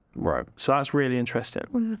thylacine. Right. So that's really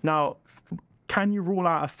interesting. Now, can you rule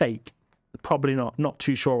out a fake? Probably not. Not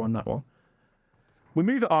too sure on that one. We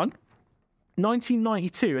move it on.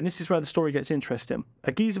 1992, and this is where the story gets interesting.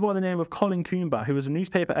 A geezer by the name of Colin Coomber, who was a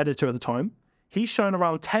newspaper editor at the time, he's shown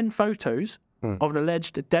around 10 photos of an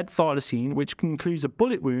alleged dead thylacine, which includes a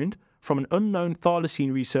bullet wound from an unknown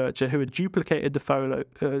thylacine researcher who had duplicated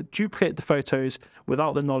the photos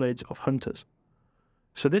without the knowledge of hunters.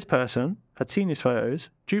 So this person had seen these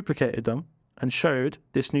photos, duplicated them, and showed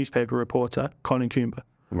this newspaper reporter, Colin Coomber.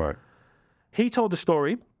 Right. He told the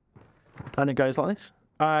story, and it goes like this.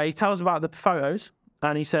 He tells about the photos,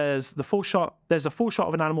 and he says there's a full shot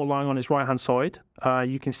of an animal lying on his right-hand side.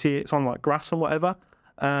 You can see it's on like grass and whatever.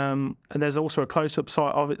 And there's also a close-up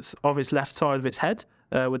side of its left side of its head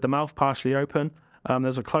with the mouth partially open.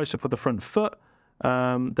 There's a close-up of the front foot.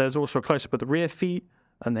 There's also a close-up of the rear feet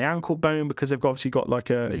and the ankle bone, because they've obviously got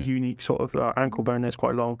like a unique sort of ankle bone that's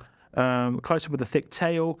quite long. Close-up of the thick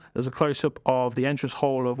tail. There's a close-up of the entrance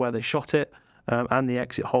hole of where they shot it, and the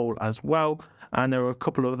exit hole as well. And there were a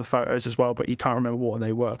couple of other photos as well, but you can't remember what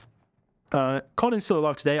they were. Colin's still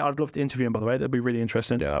alive today. I'd love to interview him, by the way. That'd be really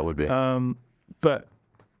interesting. Yeah, that would be. But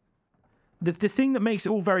the thing that makes it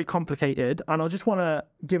all very complicated, and I just want to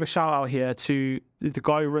give a shout out here to the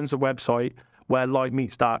guy who runs the website Where Light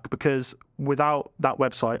Meets Dark, because without that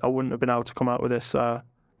website, I wouldn't have been able to come out with this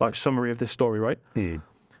like summary of this story, right?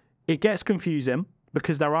 It gets confusing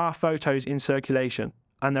because there are photos in circulation,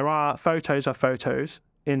 and there are photos of photos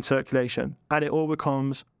in circulation, and it all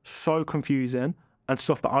becomes so confusing and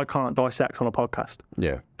stuff that I can't dissect on a podcast.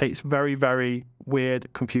 Yeah. It's very, very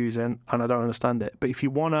weird, confusing, and I don't understand it. But if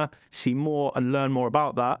you want to see more and learn more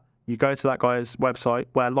about that, you go to that guy's website,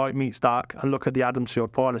 Where Light Meets Dark, and look at the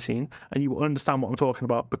Adamsfield Thylacine, and you will understand what I'm talking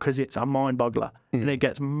about, because it's a mind boggler and it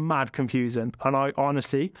gets mad confusing. And I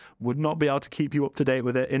honestly would not be able to keep you up to date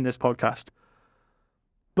with it in this podcast.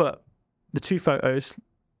 But the two photos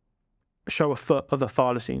show a foot of the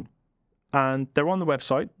Thylacine, and they're on the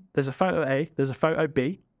website. There's a photo A, there's a photo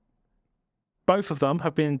B. Both of them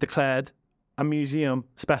have been declared a museum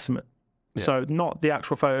specimen. Yeah. So not the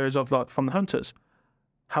actual photos of from the hunters.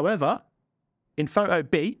 However, in photo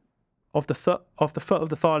B of the foot of the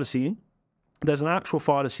Thylacine, there's an actual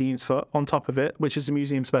Thylacine's foot on top of it, which is a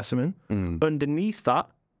museum specimen. Underneath that,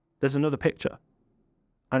 there's another picture,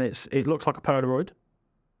 and it looks like a Polaroid,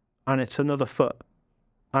 and it's another foot.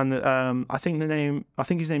 And I think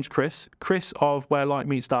his name's Chris of Where Light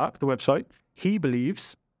Meets Dark, the website. He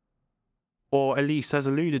believes, or at least has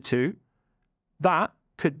alluded to, that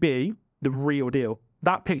could be the real deal.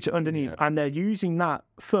 That picture underneath, and they're using that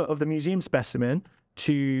foot of the museum specimen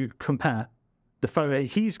to compare the photo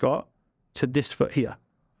he's got to this foot here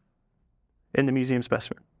in the museum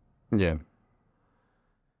specimen. Yeah.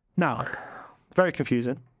 Now, very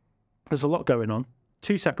confusing. There's a lot going on.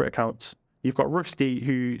 Two separate accounts. You've got Rusty,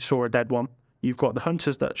 who saw a dead one. You've got the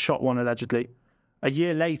hunters that shot one allegedly. A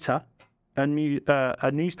year later, a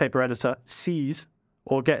newspaper editor sees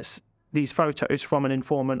or gets these photos from an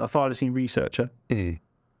informant, a Thylacine researcher.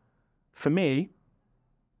 For me,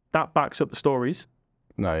 that backs up the stories.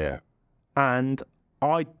 No, yeah. And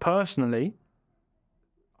I personally,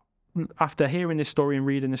 after hearing this story and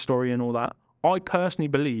reading this story and all that, I personally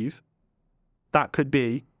believe that could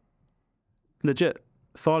be legit.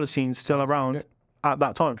 Thylacine's still around at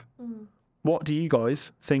that time. What do you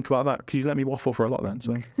guys think about that? Because you let me waffle for a lot then.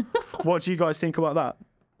 So, what do you guys think about that?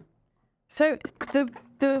 So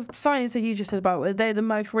the science that you just said about, are they the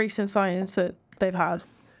most recent science that they've had?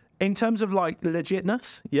 In terms of like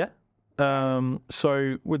legitness, yeah.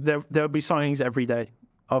 So there'll be sightings every day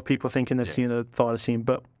of people thinking they've seen a Thylacine,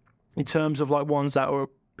 but in terms of like ones that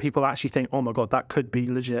people actually think, oh my god, that could be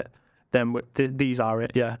legit, then these are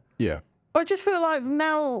it. Yeah. Yeah. I just feel like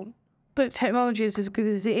now that technology is as good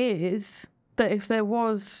as it is, that if there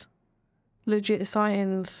was legit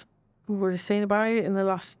science, we would have seen about it in the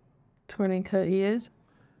last 20, 30 years.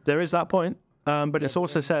 There is that point, but it's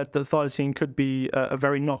also said that the Thylacine could be a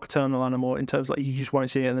very nocturnal animal in terms of like you just won't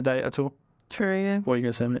see it in the day at all. True, yeah. What are you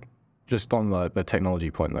going to say, mate? Just on the technology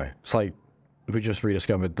point though, it's like we just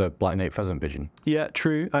rediscovered the black-naped pheasant pigeon. Yeah,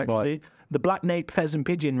 true, actually. Right. The black-naped pheasant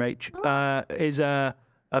pigeon, Rach, is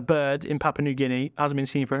a bird in Papua New Guinea, hasn't been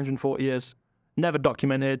seen for 140 years, never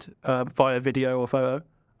documented via video or photo,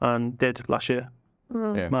 and did last year.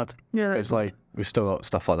 Yeah. Mad. Yeah, it's like we've still got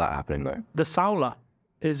stuff like that happening though. The Sowler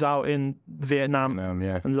is out in Vietnam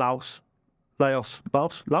and Laos,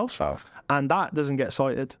 and that doesn't get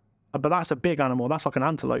sighted. But that's a big animal. That's like an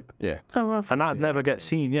antelope. Yeah. Oh, well. And that never gets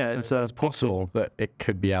seen. Yeah, it's possible that it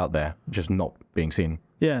could be out there, just not being seen.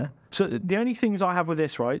 Yeah. So the only things I have with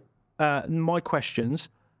this, right? My questions: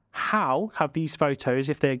 how have these photos,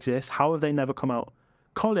 if they exist, how have they never come out?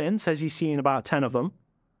 Colin says he's seen about 10 of them,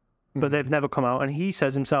 but they've never come out. And he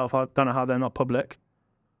says himself, I don't know how they're not public.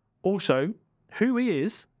 Also, who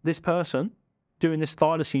is this person doing this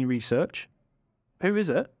Thylacine research? Who is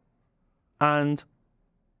it? And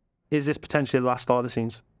is this potentially the last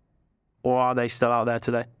Thylacines? Or are they still out there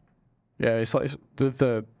today? Yeah, it's like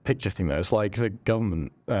the picture thing though. It's like the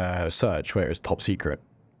government search where it's top secret.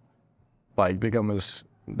 Like the governments,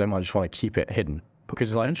 they might just want to keep it hidden.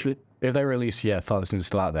 Because like, if they release, Thylacines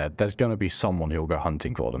still out there, there's going to be someone who'll go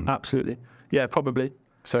hunting for them. Absolutely. Yeah, probably.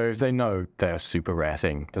 So if they know they're a super rare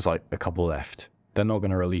thing, there's like a couple left, they're not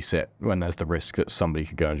going to release it when there's the risk that somebody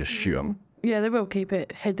could go and just shoot them. Yeah, they will keep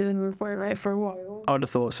it hidden for a while. I would have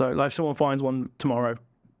thought so. Like if someone finds one tomorrow,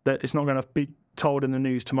 that it's not going to be told in the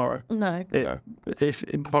news tomorrow. No.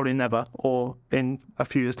 Probably never, or in a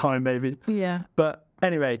few years' time maybe. Yeah. But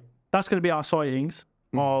anyway, that's going to be our sightings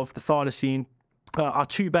of the Thylacine. Our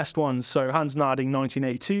two best ones. So Hans Narding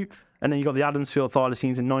 1982, and then you got the Adamsfield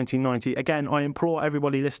Thylacines in 1990. Again, I implore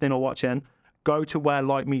everybody listening or watching, go to Where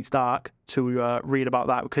Light Meets Dark to read about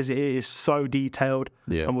that, because it is so detailed,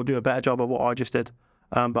 and we'll do a better job of what I just did.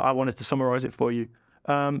 But I wanted to summarise it for you.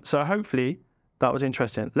 So hopefully that was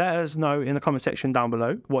interesting. Let us know in the comment section down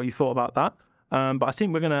below what you thought about that. But I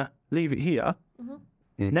think we're going to leave it here.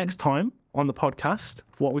 Next time on the podcast,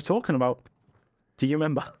 what we're talking about. Do you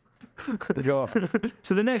remember?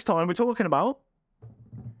 So the next time we're talking about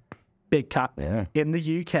big cats in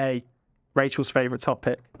the UK. Rachel's favourite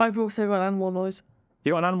topic. I've also got animal noise.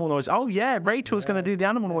 You got an animal noise. Oh yeah, Rachel's going to do the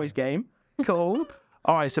animal noise game. Cool.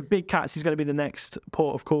 All right, so big cats is going to be the next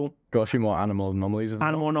port of call. Got a few more animal anomalies.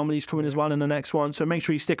 Animal anomalies coming as well in the next one. So make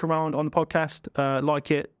sure you stick around on the podcast,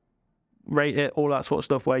 like it, rate it, all that sort of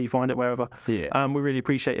stuff where you find it, wherever. Yeah. We really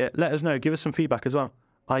appreciate it. Let us know. Give us some feedback as well.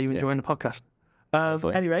 Are you enjoying the podcast?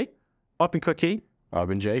 Anyway, I've been Cookie. I've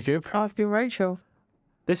been Jacob. I've been Rachel.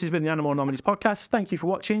 This has been the Animal Anomalies podcast. Thank you for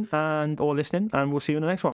watching or listening, and we'll see you in the next one.